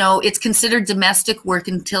 you know, it's considered domestic work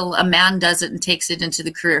until a man does it and takes it into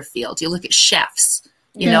the career field. You look at chefs.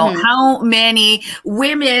 You know, how many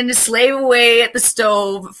women slave away at the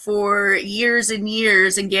stove for years and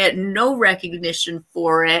years and get no recognition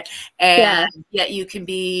for it. And yet you can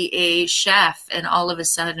be a chef and all of a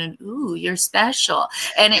sudden, ooh, you're special.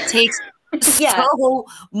 And it takes so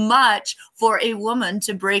much for a woman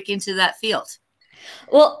to break into that field.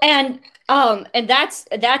 Well, and that's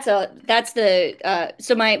the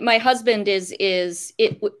so my husband is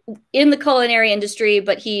in the culinary industry,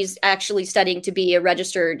 but he's actually studying to be a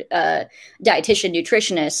registered dietitian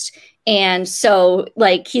nutritionist, and so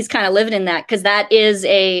like he's kind of living in that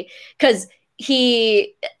because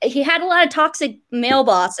he had a lot of toxic male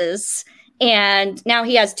bosses. And now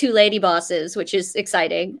he has 2 lady bosses, which is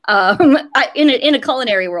exciting. In a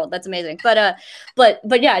culinary world, that's amazing. But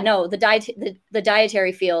yeah, no, the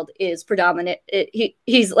dietary field is predominant.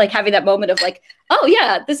 He's like having that moment of like, oh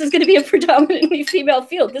yeah, this is going to be a predominantly female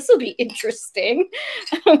field. This will be interesting.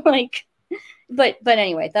 I'm like, but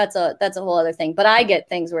anyway, that's a whole other thing. But I get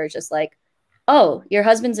things where it's just like, oh, your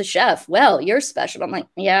husband's a chef. Well, you're special. I'm like,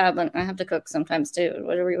 yeah, but I have to cook sometimes too.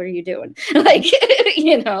 What are you doing? Like,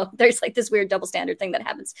 you know, there's like this weird double standard thing that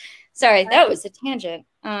happens. Sorry, that was a tangent.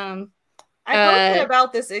 I posted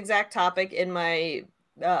about this exact topic in my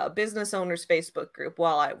business owners Facebook group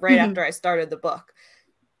after I started the book.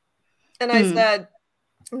 And I said,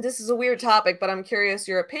 this is a weird topic, but I'm curious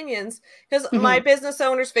your opinions. Because my business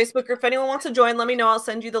owners Facebook group, if anyone wants to join, let me know. I'll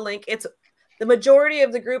send you the link. The majority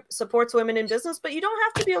of the group supports women in business, but you don't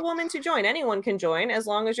have to be a woman to join. Anyone can join as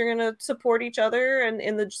long as you're going to support each other and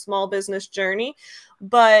in the small business journey.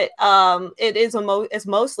 But it's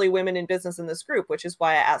mostly women in business in this group, which is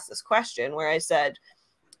why I asked this question, where I said,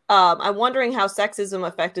 I'm wondering how sexism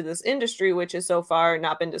affected this industry, which has so far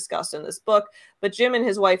not been discussed in this book. But Jim and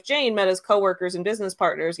his wife, Jane, met as co-workers and business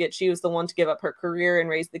partners, yet she was the one to give up her career and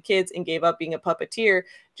raise the kids and gave up being a puppeteer.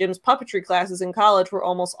 Jim's puppetry classes in college were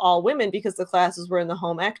almost all women because the classes were in the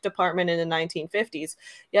home ec department in the 1950s.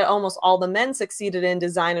 Yet almost all the men succeeded in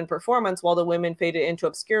design and performance while the women faded into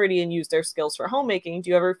obscurity and used their skills for homemaking. Do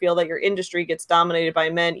you ever feel that your industry gets dominated by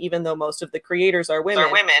men, even though most of the creators are women?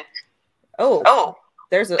 Oh.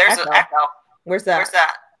 There's an echo. Where's that?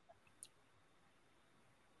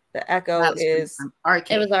 The echo is...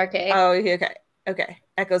 It was arcade. Oh, okay.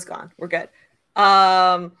 Echo's gone. We're good.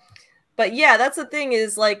 But yeah, that's the thing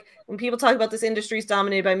is like when people talk about this industry is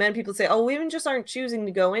dominated by men, people say, oh, women just aren't choosing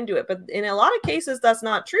to go into it. But in a lot of cases, that's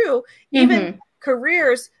not true. Even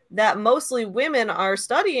careers that mostly women are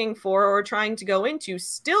studying for or trying to go into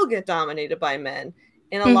still get dominated by men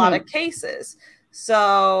in a lot of cases.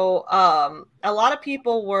 So a lot of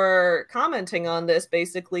people were commenting on this,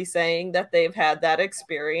 basically saying that they've had that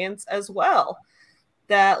experience as well.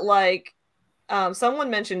 That like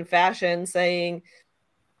someone mentioned fashion, saying,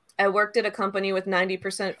 I worked at a company with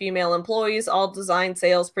 90% female employees. All design,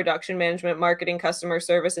 sales, production, management, marketing, customer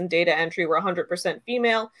service, and data entry were 100%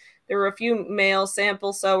 female. There were a few male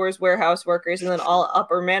sample sewers, warehouse workers, and then all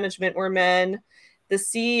upper management were men. The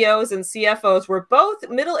CEOs and CFOs were both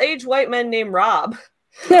middle-aged white men named Rob.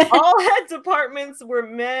 All head departments were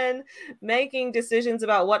men making decisions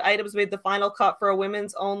about what items made the final cut for a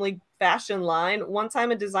women's only fashion line. One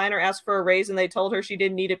time a designer asked for a raise and they told her she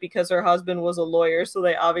didn't need it because her husband was a lawyer, so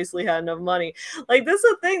they obviously had enough money. Like, this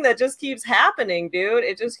is a thing that just keeps happening, dude.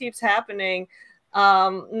 It just keeps happening.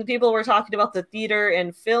 People were talking about the theater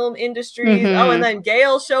and film industries. Oh, and then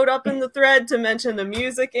Gail showed up in the thread to mention the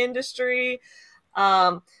music industry.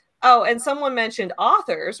 Oh, and someone mentioned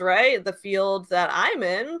authors, right? The field that I'm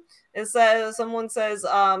in. It says, someone says,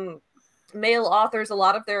 male authors, a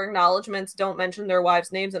lot of their acknowledgments don't mention their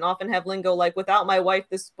wives' names and often have lingo like, without my wife,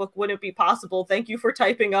 this book wouldn't be possible. Thank you for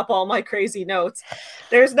typing up all my crazy notes.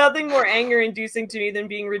 There's nothing more anger-inducing to me than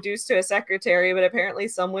being reduced to a secretary, but apparently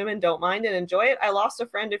some women don't mind and enjoy it. I lost a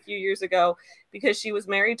friend a few years ago because she was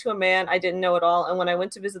married to a man I didn't know at all, and when I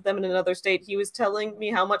went to visit them in another state, he was telling me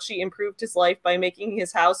how much she improved his life by making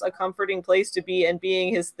his house a comforting place to be and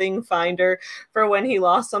being his thing finder for when he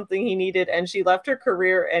lost something he needed, and she left her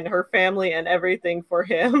career and her family and everything for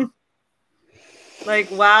him. Like,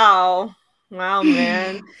 wow,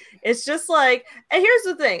 man. It's just like, and here's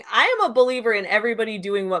the thing, I am a believer in everybody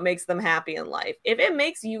doing what makes them happy in life. If it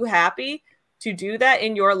makes you happy to do that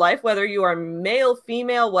in your life, whether you are male,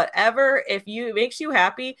 female, whatever, if it makes you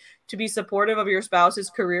happy to be supportive of your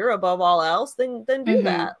spouse's career above all else, then do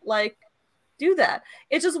that. Like, do that.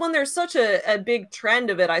 It's just when there's such a big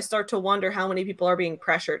trend of it, I start to wonder how many people are being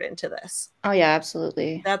pressured into this. Oh yeah,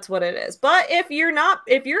 absolutely. That's what it is. But if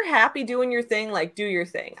you're happy doing your thing, like, do your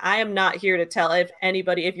thing. I am not here to tell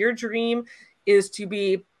anybody, if your dream is to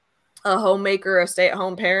be a homemaker, a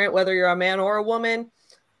stay-at-home parent, whether you're a man or a woman,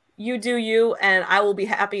 you do you, and I will be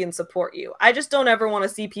happy and support you. I just don't ever want to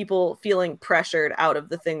see people feeling pressured out of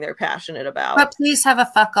the thing they're passionate about. But please have a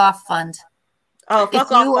fuck off fund. Oh, if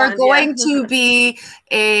you are going to be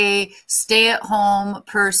a stay-at-home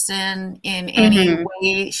person in any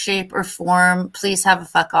way, shape, or form, please have a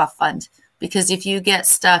fuck off fund. Because if you get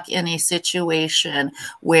stuck in a situation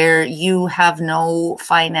where you have no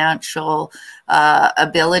financial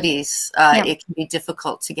abilities, it can be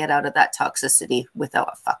difficult to get out of that toxicity without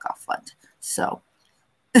a fuck off fund. So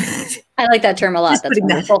I like that term a lot. That's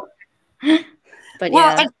wonderful. But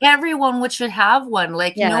well, and everyone should have one.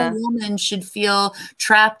 Like, no woman should feel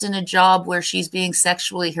trapped in a job where she's being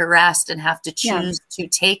sexually harassed and have to choose to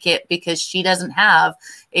take it because she doesn't have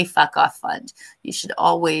a fuck off fund. You should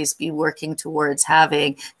always be working towards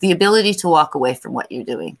having the ability to walk away from what you're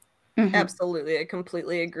doing. Absolutely. I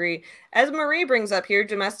completely agree. As Marie brings up here,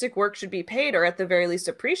 domestic work should be paid or at the very least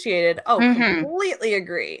appreciated. Oh, completely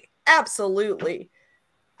agree. Absolutely.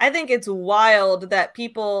 I think it's wild that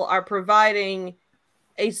people are providing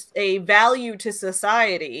a value to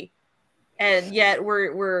society, and yet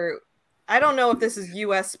we're I don't know if this is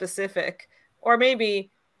US specific or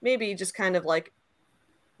maybe just kind of like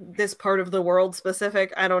this part of the world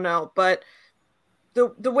specific. I don't know, but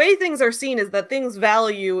the way things are seen is that things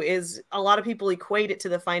value is, a lot of people equate it to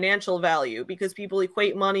the financial value because people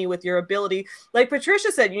equate money with your ability. Like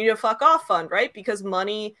Patricia said, you need a fuck off fund, right? Because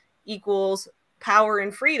money equals power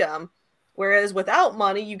and freedom, whereas without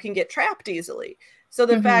money you can get trapped easily. So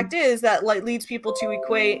the fact is that like leads people to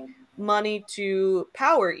equate money to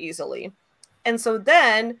power easily. And so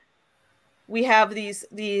then we have these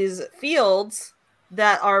fields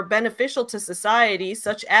that are beneficial to society,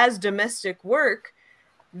 such as domestic work,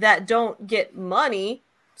 that don't get money.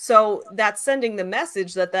 So that's sending the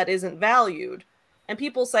message that that isn't valued. And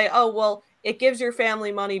people say, oh, well, it gives your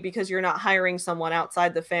family money because you're not hiring someone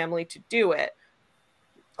outside the family to do it.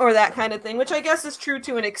 Or that kind of thing, which I guess is true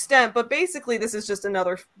to an extent, but basically this is just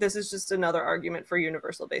another argument for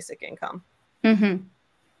universal basic income.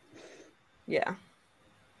 Yeah.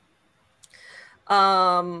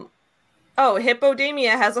 Oh,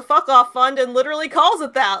 Hippodamia has a fuck off fund and literally calls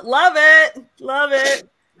it that. Love it.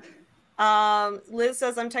 Liz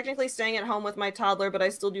says, I'm technically staying at home with my toddler, but I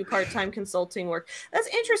still do part-time consulting work. That's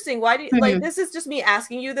interesting. Why do you, like, this is just me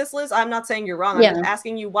asking you this, Liz. I'm not saying you're wrong. I'm just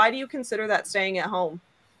asking you, why do you consider that staying at home?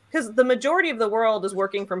 Because the majority of the world is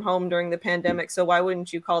working from home during the pandemic. So why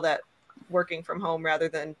wouldn't you call that working from home rather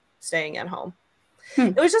than staying at home?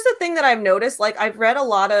 It was just a thing that I've noticed. Like, I've read a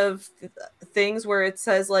lot of things where it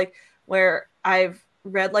says, like, where I've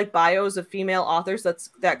read like bios of female authors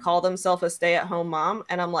that call themselves a stay-at-home mom.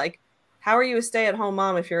 And I'm like, how are you a stay-at-home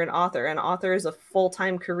mom if you're an author? An author is a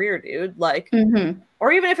full-time career, dude. Like,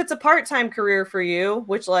 or even if it's a part-time career for you,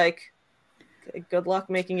 which, like, good luck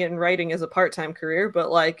making it in writing as a part-time career.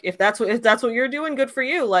 But like, if that's what you're doing, good for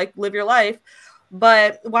you. Like, live your life.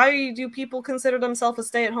 But why do people consider themselves a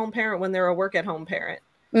stay-at-home parent when they're a work-at-home parent?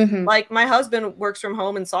 Like, my husband works from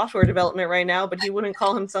home in software development right now, but he wouldn't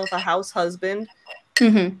call himself a house husband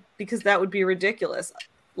because that would be ridiculous.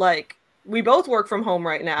 Like, we both work from home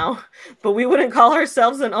right now, but we wouldn't call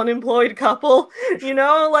ourselves an unemployed couple. You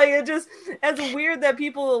know, like, it's weird that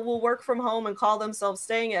people will work from home and call themselves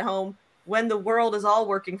staying at home when the world is all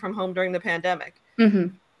working from home during the pandemic.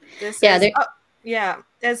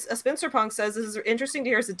 As a Spencer Punk says, this is interesting to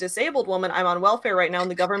hear as a disabled woman. I'm on welfare right now,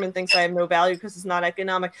 and the government thinks I have no value because it's not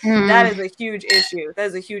economic. That is a huge issue. That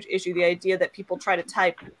is a huge issue. The idea that people try to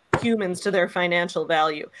type humans to their financial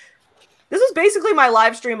value. This was basically my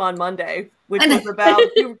live stream on Monday, which was about,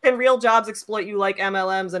 can real jobs exploit you like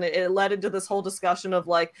MLMs? And it led into this whole discussion of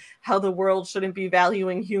like how the world shouldn't be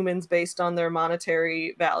valuing humans based on their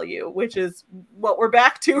monetary value, which is what we're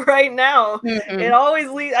back to right now. It always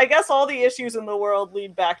leads, I guess all the issues in the world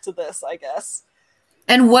lead back to this, I guess.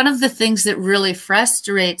 And one of the things that really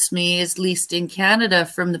frustrates me, at least in Canada,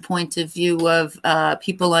 from the point of view of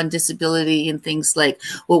people on disability and things like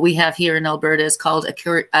what we have here in Alberta is called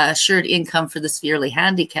Assured Income for the Severely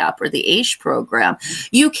Handicapped, or the AISH program.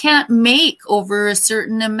 You can't make over a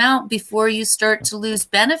certain amount before you start to lose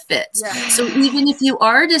benefits. So even if you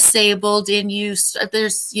are disabled and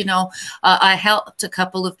there's, you know, I helped a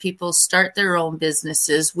couple of people start their own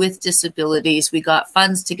businesses with disabilities. We got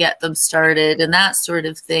funds to get them started and that sort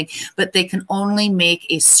of thing, but they can only make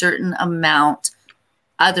a certain amount,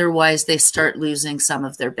 otherwise they start losing some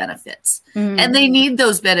of their benefits. And they need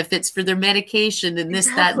those benefits for their medication and this,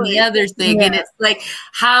 that, and the other thing. And it's like,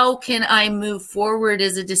 how can I move forward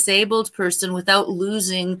as a disabled person without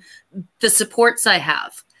losing the supports I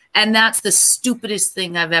have? And that's the stupidest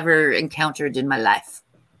thing I've ever encountered in my life.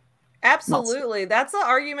 Absolutely. That's the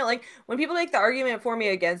argument. Like, when people make the argument for me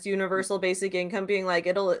against universal basic income being like,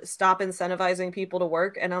 it'll stop incentivizing people to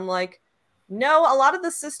work. And I'm like, no, a lot of the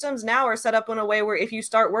systems now are set up in a way where if you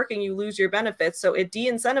start working, you lose your benefits. So it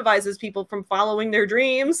de-incentivizes people from following their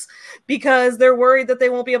dreams because they're worried that they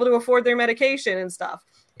won't be able to afford their medication and stuff.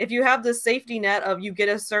 If you have this safety net of you get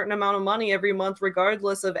a certain amount of money every month,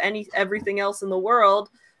 regardless of everything else in the world,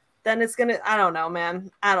 then it's going to, I don't know, man.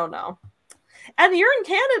 I don't know. And you're in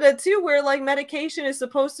Canada too, where like medication is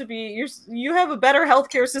supposed to be, you have a better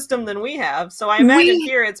healthcare system than we have. So I imagine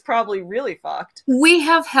here it's probably really fucked. We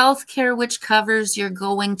have healthcare which covers your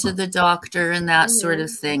going to the doctor and that sort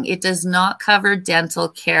of thing. It does not cover dental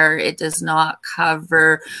care. It does not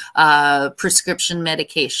cover prescription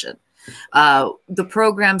medication. The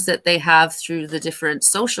programs that they have through the different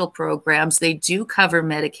social programs, they do cover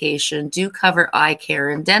medication, do cover eye care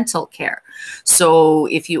and dental care. So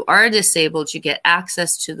if you are disabled, you get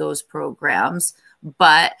access to those programs.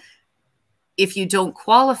 But if you don't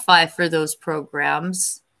qualify for those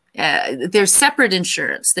programs, there's separate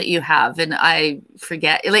insurance that you have. And I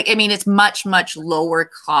forget, like, I mean, it's much, much lower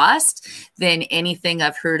cost than anything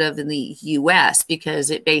I've heard of in the US, because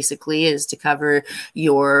it basically is to cover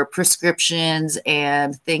your prescriptions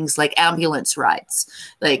and things like ambulance rides.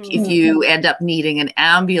 Like if you end up needing an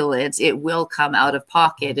ambulance, it will come out of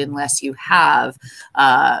pocket unless you have,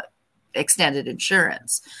 extended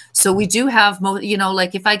insurance. So we do have, you know,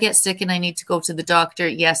 like if I get sick and I need to go to the doctor,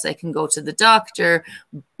 yes, I can go to the doctor,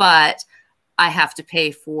 but I have to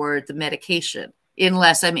pay for the medication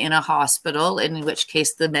unless I'm in a hospital, in which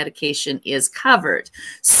case the medication is covered.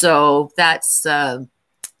 So that's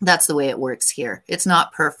the way it works here. It's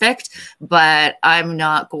not perfect, but I'm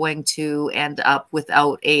not going to end up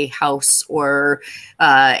without a house or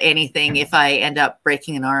anything if I end up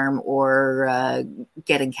breaking an arm or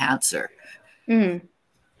getting cancer.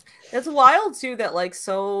 It's wild too that like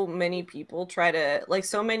so many people try to, like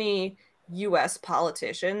so many US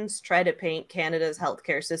politicians try to paint Canada's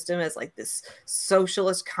healthcare system as like this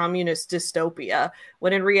socialist communist dystopia,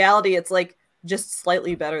 when in reality it's like just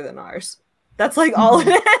slightly better than ours. That's like all it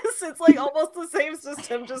is. It's like almost the same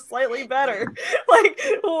system, just slightly better. Like,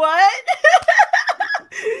 what?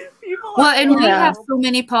 Well, and we have so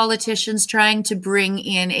many politicians trying to bring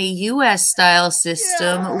in a U.S. style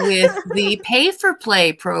system with the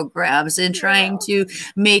pay-for-play programs and trying to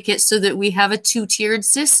make it so that we have a two-tiered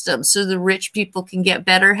system so the rich people can get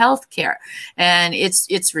better health care. And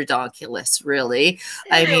it's ridiculous, really.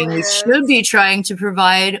 I mean, we should be trying to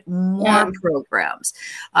provide more programs.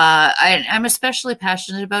 I'm especially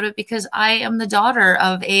passionate about it because I am the daughter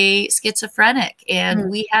of a schizophrenic, and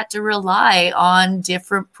we had to rely on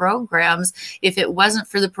different programs. If it wasn't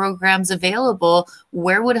for the programs available,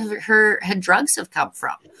 where would her drugs have come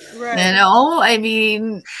from? Right. You know, I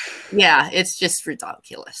mean, yeah, it's just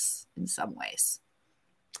ridiculous in some ways.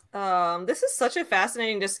 This is such a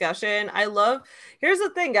fascinating discussion. Here's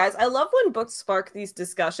the thing, guys. I love when books spark these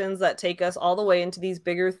discussions that take us all the way into these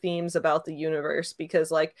bigger themes about the universe,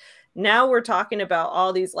 because like now we're talking about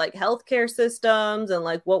all these like healthcare systems and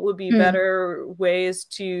like what would be better ways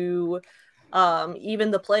to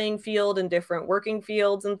even the playing field in different working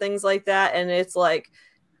fields and things like that. And it's like,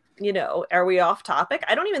 you know, are we off topic?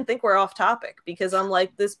 I don't even think we're off topic, because I'm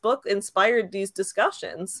like, this book inspired these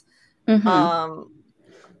discussions.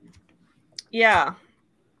 Yeah.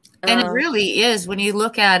 And it really is, when you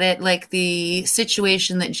look at it, like the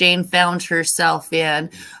situation that Jane found herself in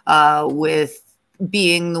with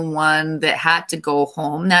being the one that had to go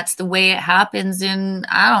home. That's the way it happens in,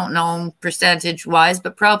 I don't know percentage wise,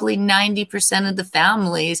 but probably 90% of the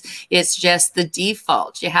families, it's just the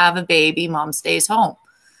default. You have a baby, mom stays home.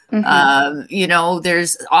 You know,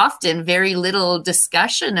 there's often very little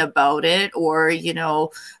discussion about it, or, you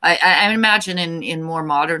know, I imagine in more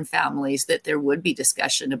modern families that there would be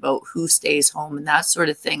discussion about who stays home and that sort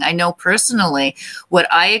of thing. I know personally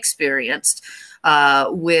what I experienced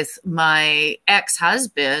with my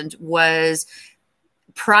ex-husband was,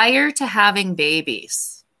 prior to having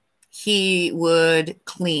babies, he would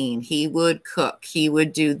clean, he would cook, he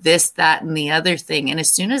would do this, that, and the other thing. And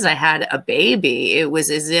as soon as I had a baby, it was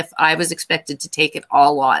as if I was expected to take it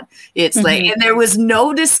all on. It's like, and there was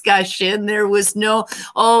no discussion. There was no,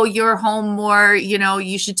 oh, you're home more, you know,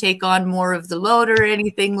 you should take on more of the load or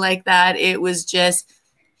anything like that. It was just,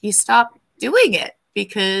 he stopped doing it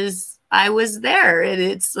because I was there. And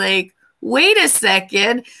it's like, wait a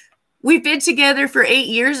second. We've been together for 8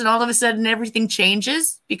 years and all of a sudden everything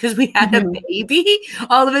changes because we had a baby.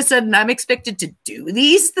 All of a sudden I'm expected to do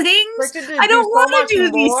these things. I don't want to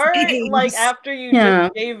do these things. Like after you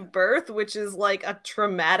just gave birth, which is like a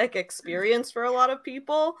traumatic experience for a lot of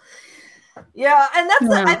people. Yeah, and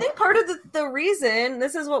that's I think part of the reason,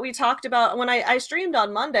 this is what we talked about when I streamed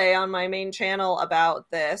on Monday on my main channel about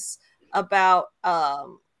this, about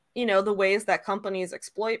you know, the ways that companies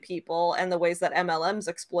exploit people and the ways that MLMs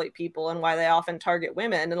exploit people and why they often target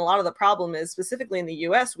women. And a lot of the problem is, specifically in the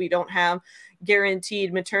US, we don't have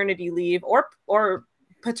guaranteed maternity leave or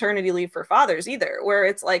paternity leave for fathers either, where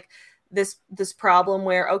it's like this problem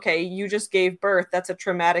where, okay, you just gave birth, that's a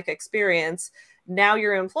traumatic experience. Now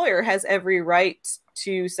your employer has every right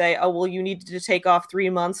to say, oh, well, you need to take off 3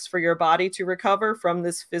 months for your body to recover from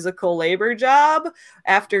this physical labor job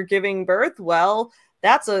after giving birth. Well,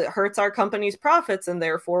 that's hurts our company's profits, and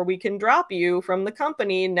therefore we can drop you from the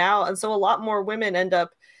company now. And so a lot more women end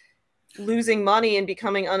up losing money and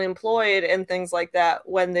becoming unemployed and things like that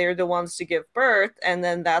when they're the ones to give birth. And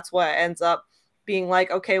then that's what ends up being like,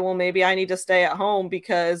 okay, well, maybe I need to stay at home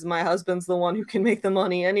because my husband's the one who can make the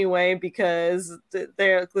money anyway, because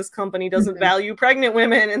this company doesn't value pregnant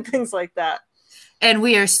women and things like that. And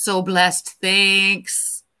we are so blessed,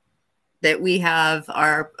 thanks, that we have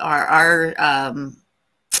our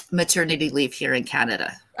maternity leave here in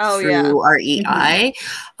Canada through our EI.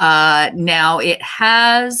 Now it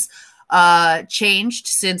has changed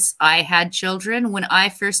since I had children. When I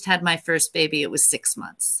first had my first baby, it was 6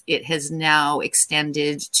 months. It has now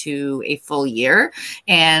extended to a full year,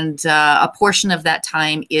 and a portion of that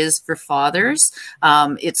time is for fathers.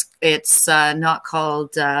 It's not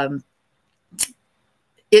called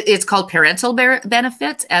it's called parental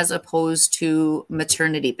benefits as opposed to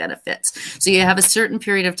maternity benefits. So you have a certain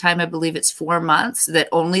period of time, I believe it's 4 months, that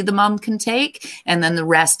only the mom can take. And then the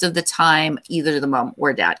rest of the time, either the mom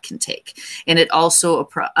or dad can take. And it also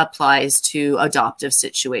applies to adoptive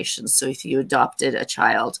situations. So if you adopted a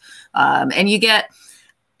child and you get,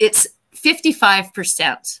 it's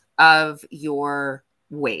 55% of your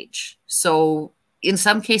wage. So in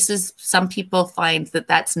some cases, some people find that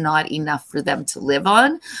that's not enough for them to live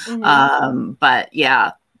on. But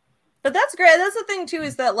yeah. But that's great. That's the thing too,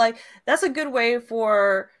 is that like, that's a good way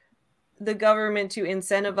for the government to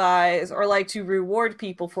incentivize or like to reward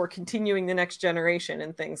people for continuing the next generation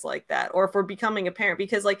and things like that, or for becoming a parent,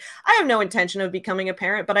 because like I have no intention of becoming a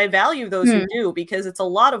parent, but I value those who do, because it's a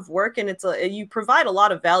lot of work and you provide a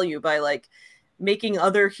lot of value by like making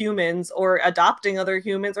other humans or adopting other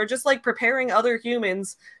humans or just like preparing other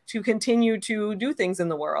humans to continue to do things in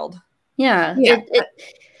the world. Yeah.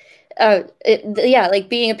 Like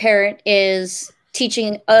being a parent is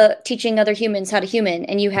teaching other humans how to human,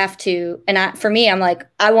 and you have to, and for me, I'm like,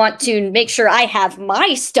 I want to make sure I have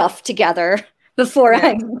my stuff together before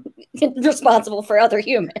I'm responsible for other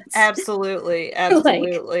humans. Absolutely.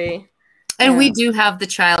 And we do have the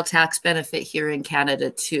child tax benefit here in Canada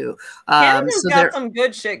too. Canada's got some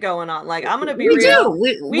good shit going on. Like, I'm gonna be real.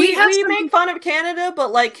 We make fun of Canada,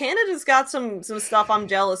 but like Canada's got some stuff I'm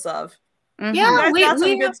jealous of. Yeah, we got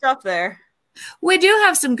some good stuff there. We do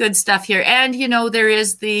have some good stuff here. And, you know, there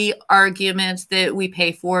is the argument that we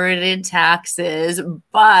pay for it in taxes,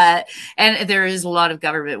 and there is a lot of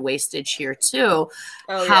government wastage here too.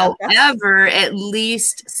 However, at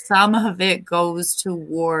least some of it goes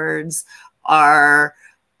towards our,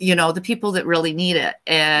 you know, the people that really need it.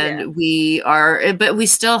 And but we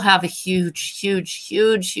still have a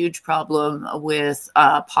huge problem with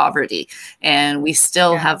poverty. And we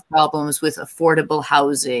still have problems with affordable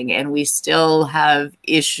housing. And we still have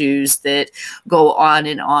issues that go on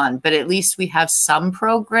and on. But at least we have some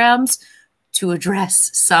programs to address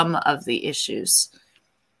some of the issues.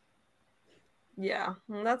 Yeah,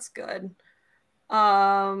 that's good.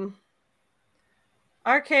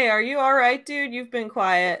 RK, are you all right, dude? You've been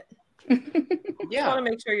quiet. Yeah. I want to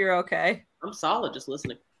make sure you're okay. I'm solid, just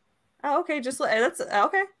listening. Oh, okay. That's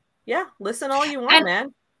okay. Yeah, listen all you want,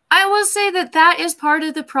 man. I will say that is part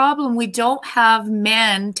of the problem. We don't have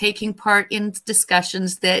men taking part in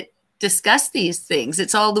discussions that discuss these things.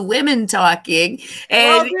 It's all the women talking. And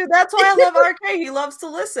well, dude, that's why I love RK. He loves to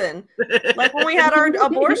listen. Like when we had our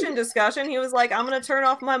abortion discussion, he was like, I'm going to turn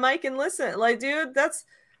off my mic and listen. Like, dude, that's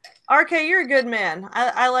RK, you're a good man.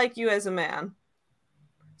 I like you as a man.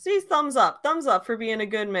 See, thumbs up for being a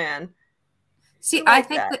good man. See, I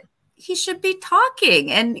think that he should be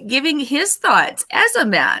talking and giving his thoughts as a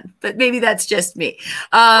man, but maybe that's just me.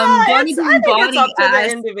 I think it's up to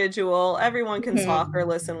the individual. Everyone can talk or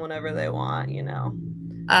listen whenever they want, you know.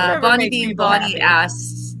 Bonnie Bean Bonnie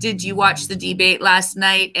asks, did you watch the debate last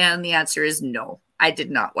night? And the answer is no. I did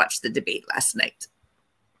not watch the debate last night.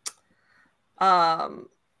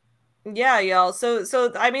 Yeah, y'all.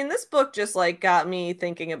 So I mean, this book just like got me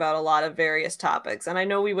thinking about a lot of various topics. And I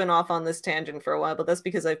know we went off on this tangent for a while, but that's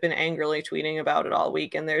because I've been angrily tweeting about it all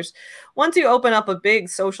week. And once you open up a big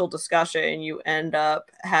social discussion, you end up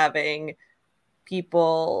having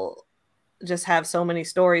people just have so many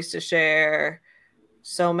stories to share,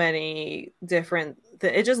 so many different,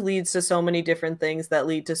 it just leads to so many different things that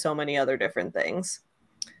lead to so many other different things.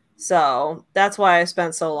 So that's why I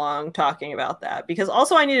spent so long talking about that, because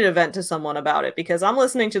also I needed to vent to someone about it, because I'm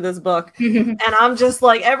listening to this book and I'm just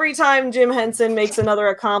like, every time Jim Henson makes another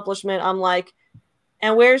accomplishment, I'm like,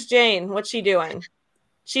 and where's Jane? What's she doing?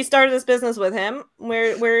 She started this business with him.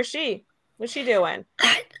 Where is she? What's she doing?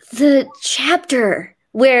 The chapter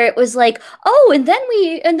where it was like, oh, and then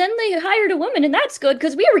they hired a woman, and that's good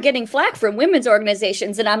because we were getting flack from women's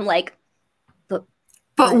organizations, and I'm like,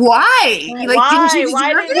 but why? Why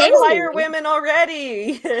didn't they hire women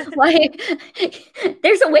already?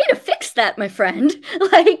 There's a way to fix that, my friend.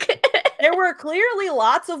 Like, there were clearly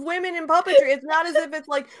lots of women in puppetry. It's not as if it's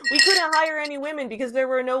like we couldn't hire any women because there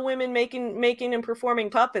were no women making and performing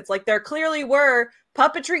puppets. Like, there clearly were.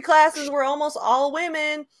 Puppetry classes were almost all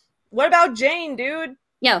women. What about Jane, dude?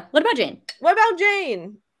 Yeah, what about Jane? What about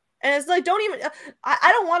Jane? And it's like,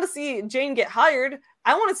 I don't want to see Jane get hired.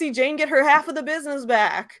 I want to see Jane get her half of the business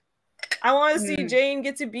back. I want to see Jane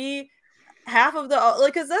get to be half of the,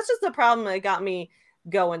 like, because that's just the problem that got me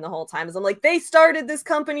going the whole time. Is I'm like, they started this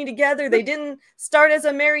company together. They didn't start as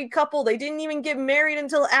a married couple. They didn't even get married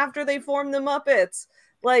until after they formed the Muppets.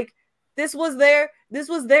 Like, this was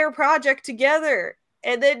their project together.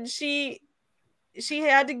 And then she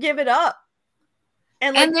had to give it up.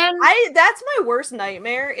 And like, that's my worst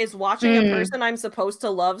nightmare, is watching a person I'm supposed to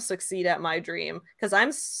love succeed at my dream. Because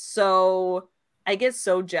I get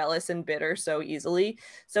so jealous and bitter so easily.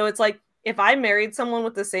 So it's like, if I married someone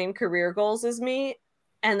with the same career goals as me,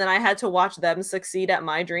 and then I had to watch them succeed at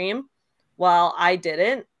my dream while I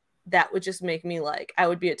didn't, that would just make me like, I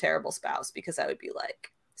would be a terrible spouse, because I would be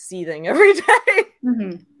like seething every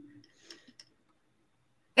day.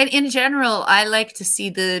 And in general, I like to see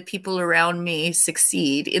the people around me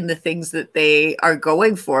succeed in the things that they are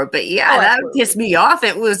going for. But yeah, that would piss me off.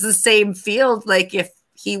 It was the same field. Like, if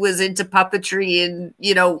he was into puppetry and,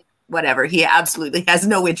 you know, whatever. He absolutely has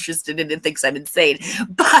no interest in it and thinks I'm insane.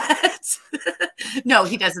 But no,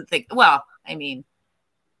 he doesn't think, well, I mean,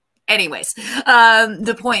 anyways,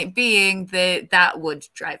 the point being that would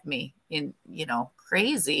drive me in, you know,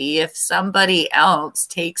 crazy if somebody else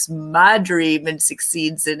takes my dream and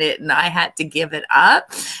succeeds in it and I had to give it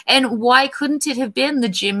up. And why couldn't it have been the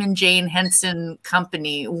Jim and Jane Henson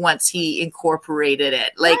company once he incorporated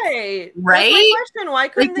it? Like, right? That's my question. Why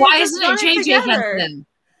couldn't why isn't it JJ Henson?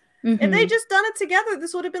 If they just done it together,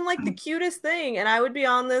 this would have been like the cutest thing. And I would be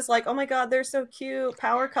on this like, oh my God, they're so cute.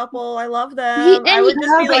 Power couple. I love them. I would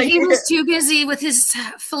just be like, he was too busy with his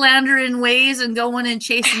philandering ways and going and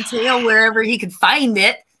chasing tail wherever he could find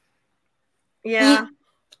it. Yeah.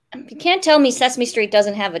 You can't tell me Sesame Street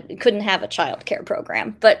couldn't have a child care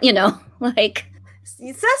program, but you know, like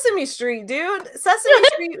Sesame Street, dude. Sesame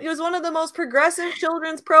Street was one of the most progressive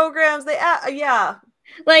children's programs. Yeah.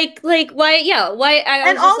 Like why? Yeah, why?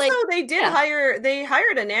 And also, they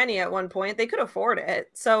hired a nanny at one point. They could afford it,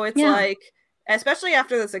 so it's like, especially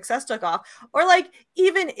after the success took off, or like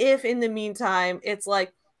even if in the meantime, it's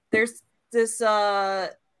like there's this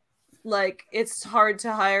like it's hard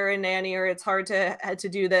to hire a nanny or it's hard to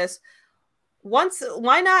do this.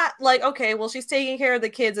 Why not like, okay, well, she's taking care of the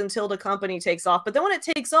kids until the company takes off, but then when it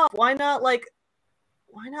takes off, why not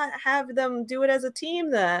have them do it as a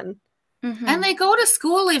team then? And they go to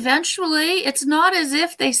school eventually. It's not as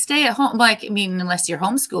if they stay at home. Like, I mean, unless you're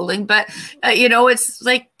homeschooling, but, you know, it's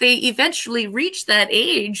like they eventually reach that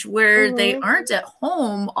age where they aren't at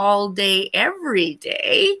home all day, every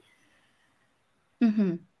day.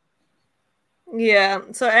 Yeah.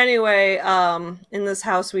 So anyway, in this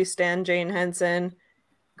house we stand Jane Henson,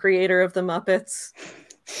 creator of the Muppets.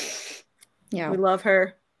 Yeah. We love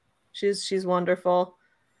her. She's wonderful.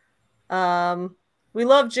 We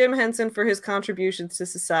love Jim Henson for his contributions to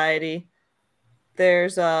society.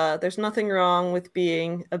 There's nothing wrong with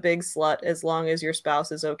being a big slut as long as your spouse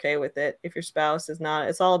is okay with it. If your spouse is not,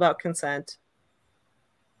 it's all about consent.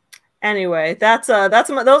 Anyway, those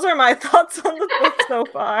are my thoughts on the book so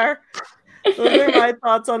far. Those are my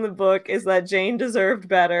thoughts on the book, is that Jane deserved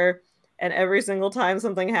better, and every single time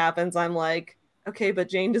something happens, I'm like, okay, but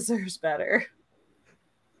Jane deserves better.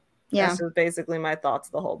 Yeah. That's just basically my thoughts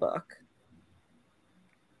the whole book.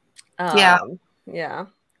 Yeah.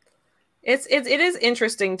 It is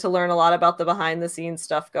interesting to learn a lot about the behind the scenes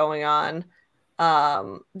stuff going on.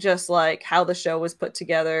 Just like how the show was put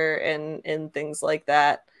together and things like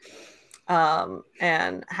that.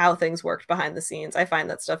 And how things worked behind the scenes. I find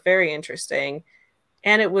that stuff very interesting.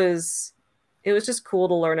 And it was just cool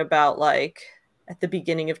to learn about, like, at the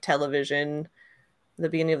beginning of television, the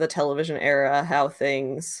beginning of the television era, how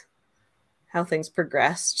things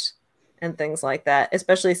progressed and things like that,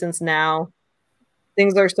 especially since now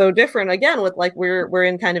things are so different again with, like, we're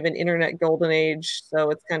in kind of an internet golden age.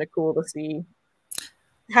 So it's kind of cool to see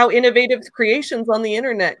how innovative creations on the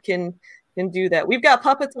internet can do that. We've got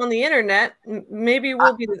puppets on the internet. Maybe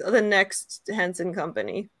we'll be the next Henson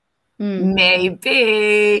company.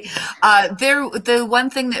 Maybe. The one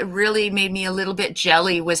thing that really made me a little bit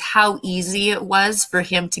jelly was how easy it was for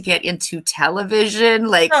him to get into television.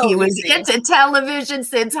 Like, he was into television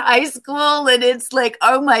since high school, and it's like,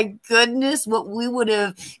 oh my goodness, what we would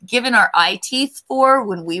have given our eye teeth for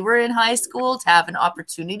when we were in high school to have an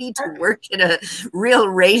opportunity to work at a real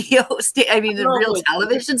radio real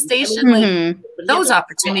television station. Like, those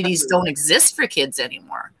opportunities don't exist for kids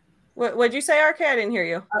anymore. What'd you say, RK? I didn't hear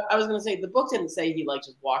you. I was going to say, the book didn't say he, like,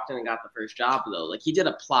 just walked in and got the first job, though. Like, he did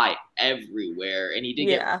apply everywhere, and he did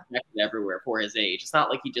get rejected everywhere for his age. It's not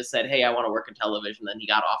like he just said, hey, I want to work in television, then he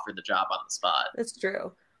got offered the job on the spot. That's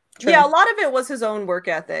true. Yeah, a lot of it was his own work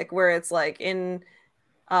ethic, where it's like in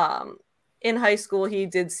high school, he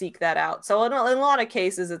did seek that out. So in a lot of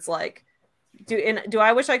cases, it's like, do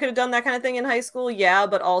I wish I could have done that kind of thing in high school? Yeah,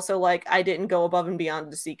 but also, like, I didn't go above and beyond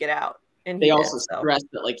to seek it out. And they also stressed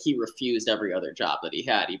that, like, he refused every other job that he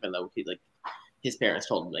had, even though his parents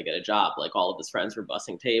told him to get a job. Like, all of his friends were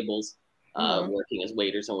bussing tables, working as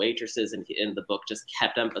waiters and waitresses, and the book just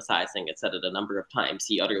kept emphasizing it. Said it a number of times.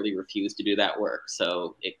 He utterly refused to do that work,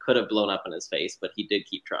 so it could have blown up in his face, but he did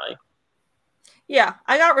keep trying. Yeah,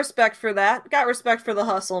 I got respect for that. Got respect for the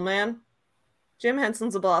hustle, man. Jim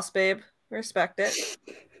Henson's a boss, babe. Respect it.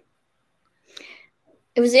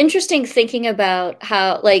 It was interesting thinking about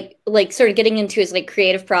how like sort of getting into his, like,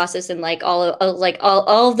 creative process and, like, all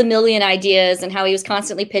of the million ideas and how he was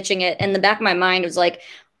constantly pitching it. And the back of my mind was like,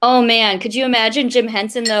 Oh man, could you imagine Jim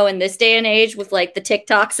Henson though in this day and age with like the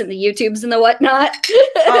TikToks and the YouTubes and the whatnot?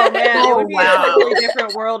 Oh man, it would be a wow. totally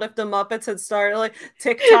different world if the Muppets had started like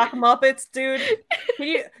TikTok Muppets, dude.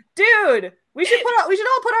 Dude, we should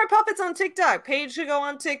all put our puppets on TikTok. Paige should go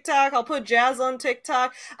on TikTok. I'll put Jazz on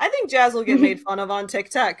TikTok. I think Jazz will get made fun of on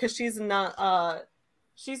TikTok because she's not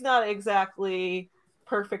exactly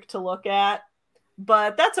perfect to look at,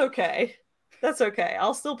 but that's okay. That's okay.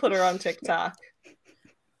 I'll still put her on TikTok.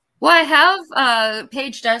 Well, I have,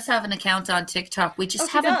 Paige does have an account on TikTok. We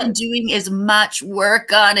just haven't been doing as much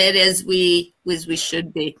work on it as we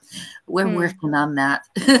should be. We're working on that.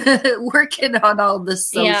 Working on all the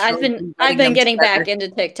social. Yeah, I've been getting back into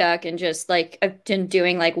TikTok and just like I've been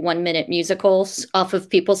doing like 1-minute musicals off of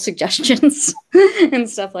people's suggestions and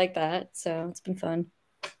stuff like that. So it's been fun.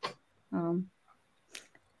 Well,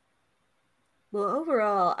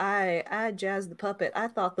 overall, I Jazz the Puppet. I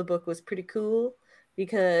thought the book was pretty cool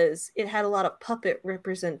because it had a lot of puppet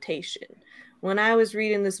representation. When I was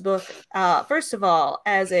reading this book, first of all,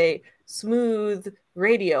 as a smooth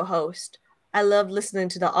radio host, I loved listening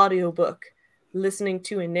to the audiobook, listening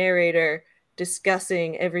to a narrator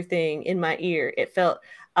discussing everything in my ear. It felt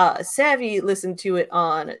Savvy listened to it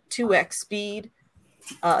on 2x speed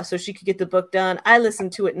so she could get the book done. I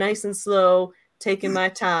listened to it nice and slow, taking my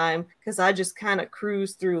time because I just kind of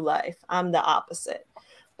cruise through life. I'm the opposite.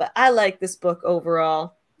 But I like this book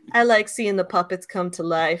overall. I like seeing the puppets come to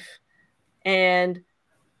life. And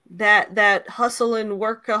that hustle and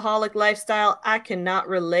workaholic lifestyle, I cannot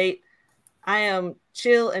relate. I am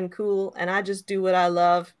chill and cool, and I just do what I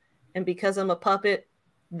love. And because I'm a puppet,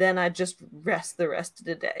 then I just rest the rest of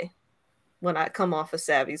the day when I come off of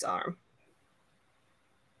Savvy's arm.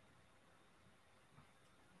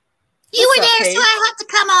 You were there, Paige? So I had to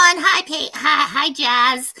come on. Hi, Paige. Hi,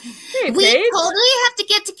 Jazz. Hey, we Paige. totally have to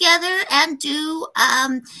get together and do,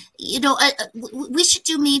 we should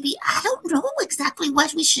do maybe, I don't know exactly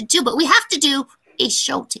what we should do, but we have to do a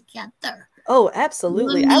show together. Oh,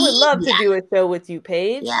 absolutely. I would love to do a show with you,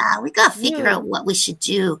 Paige. Yeah, we got to figure out what we should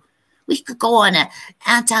do. We could go on an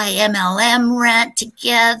anti-MLM rant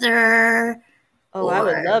together. Oh, I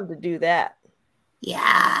would love to do that.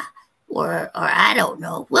 Yeah. Or I don't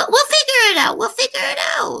know. We'll figure it out. We'll figure it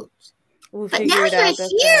out. But now you're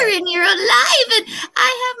here and you're alive, and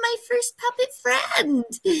I have my first puppet friend.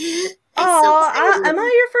 Oh, am I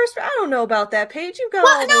your first? I don't know about that, Paige. You've got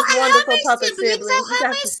all these wonderful puppet siblings. You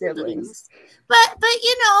got the siblings. But like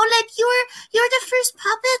you're the first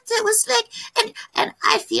puppet that was like, and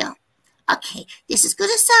I feel. Okay, this is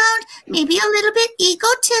going to sound maybe a little bit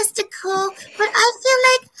egotistical, but I feel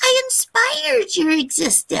like I inspired your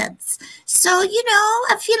existence. So,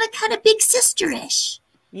 I'm feeling kind of big sisterish.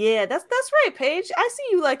 Yeah, that's right, Paige. I see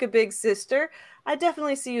you like a big sister. I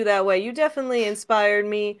definitely see you that way. You definitely inspired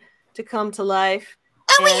me to come to life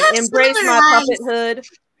and embrace my puppethood.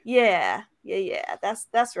 Yeah.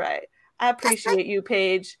 That's right. I appreciate you,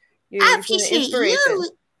 Paige. I appreciate you.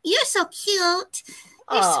 You're so cute.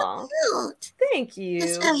 You're so cute. Thank you.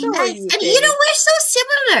 That's really nice. And we're so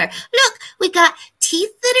similar. Look, we got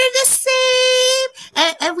teeth that are the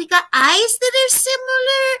same, and we got eyes that are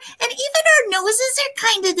similar, and even our noses are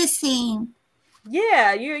kind of the same.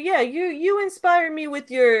 Yeah, you inspire me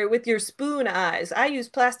with your spoon eyes. I use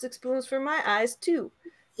plastic spoons for my eyes too.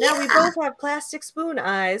 Now we both have plastic spoon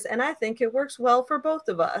eyes, and I think it works well for both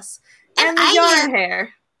of us. And the yarn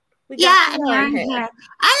hair. And yarn hair.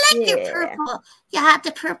 I like your purple. Yeah,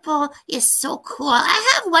 the purple is so cool.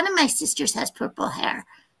 I have one of my sisters has purple hair.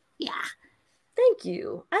 Yeah. Thank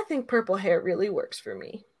you. I think purple hair really works for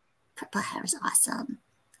me. Purple hair is awesome.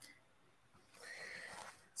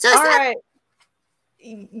 So all right.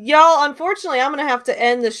 Y'all, unfortunately, I'm going to have to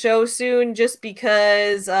end the show soon just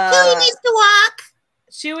because Chewy needs to walk.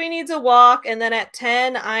 Chewy needs a walk, and then at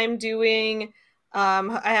 10, I'm doing...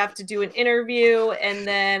 I have to do an interview, and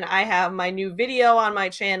then I have my new video on my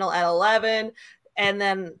channel at 11. And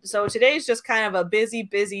then, so today's just kind of a busy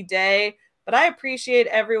day, but I appreciate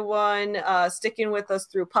everyone sticking with us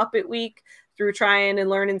through Puppet Week, through trying and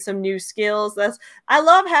learning some new skills. I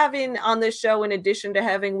love having on this show, in addition to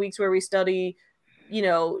having weeks where we study,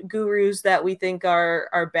 gurus that we think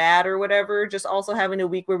are bad or whatever, just also having a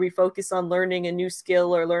week where we focus on learning a new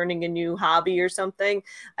skill or learning a new hobby or something.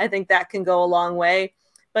 I think that can go a long way.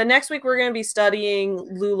 But next week, we're going to be studying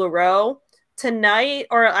LuLaRoe. Tonight,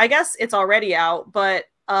 or I guess it's already out, but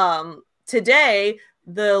today,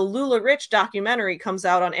 the Lula Rich documentary comes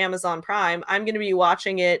out on Amazon Prime. I'm going to be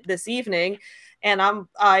watching it this evening. And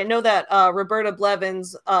I know that Roberta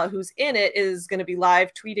Blevins, who's in it, is going to be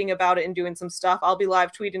live tweeting about it and doing some stuff. I'll be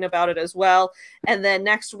live tweeting about it as well. And then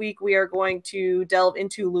next week, we are going to delve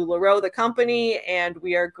into LuLaRoe, the company, and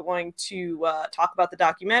we are going to talk about the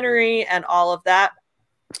documentary and all of that.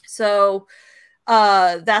 So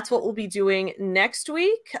that's what we'll be doing next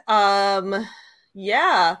week.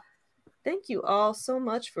 Yeah. Thank you all so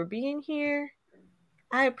much for being here.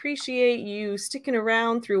 I appreciate you sticking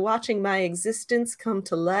around through watching my existence come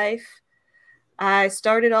to life. I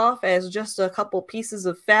started off as just a couple pieces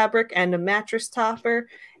of fabric and a mattress topper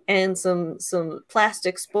and some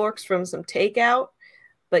plastic sporks from some takeout.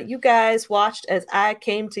 But you guys watched as I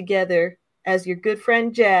came together as your good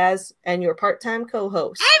friend Jazz and your part-time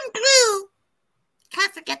co-host. And glue.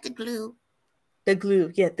 Can't forget the glue. The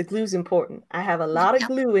glue. Yeah, the glue's important. I have a lot of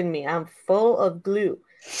glue in me. I'm full of glue.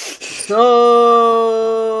 So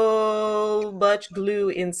much glue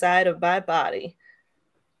inside of my body.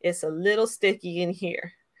 It's a little sticky in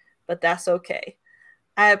here, but that's okay.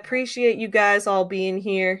 I appreciate you guys all being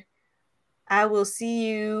here. I will see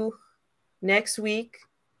you next week.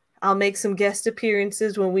 I'll make some guest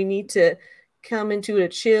appearances when we need to come into a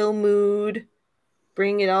chill mood,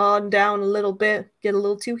 bring it on down a little bit, get a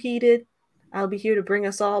little too heated. I'll be here to bring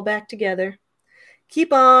us all back together.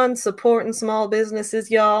 Keep on supporting small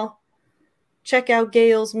businesses, y'all. Check out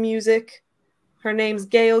Gail's music. Her name's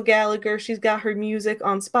Gail Gallagher. She's got her music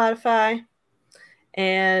on Spotify.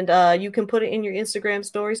 And you can put it in your Instagram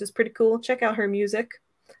stories. It's pretty cool. Check out her music.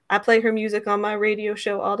 I play her music on my radio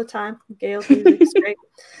show all the time. Gail's music is great.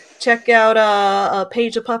 Check out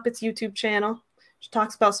Page of Puppets YouTube channel. She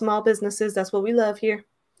talks about small businesses. That's what we love here.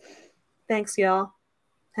 Thanks, y'all.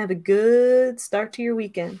 Have a good start to your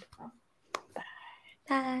weekend.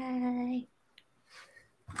 Bye.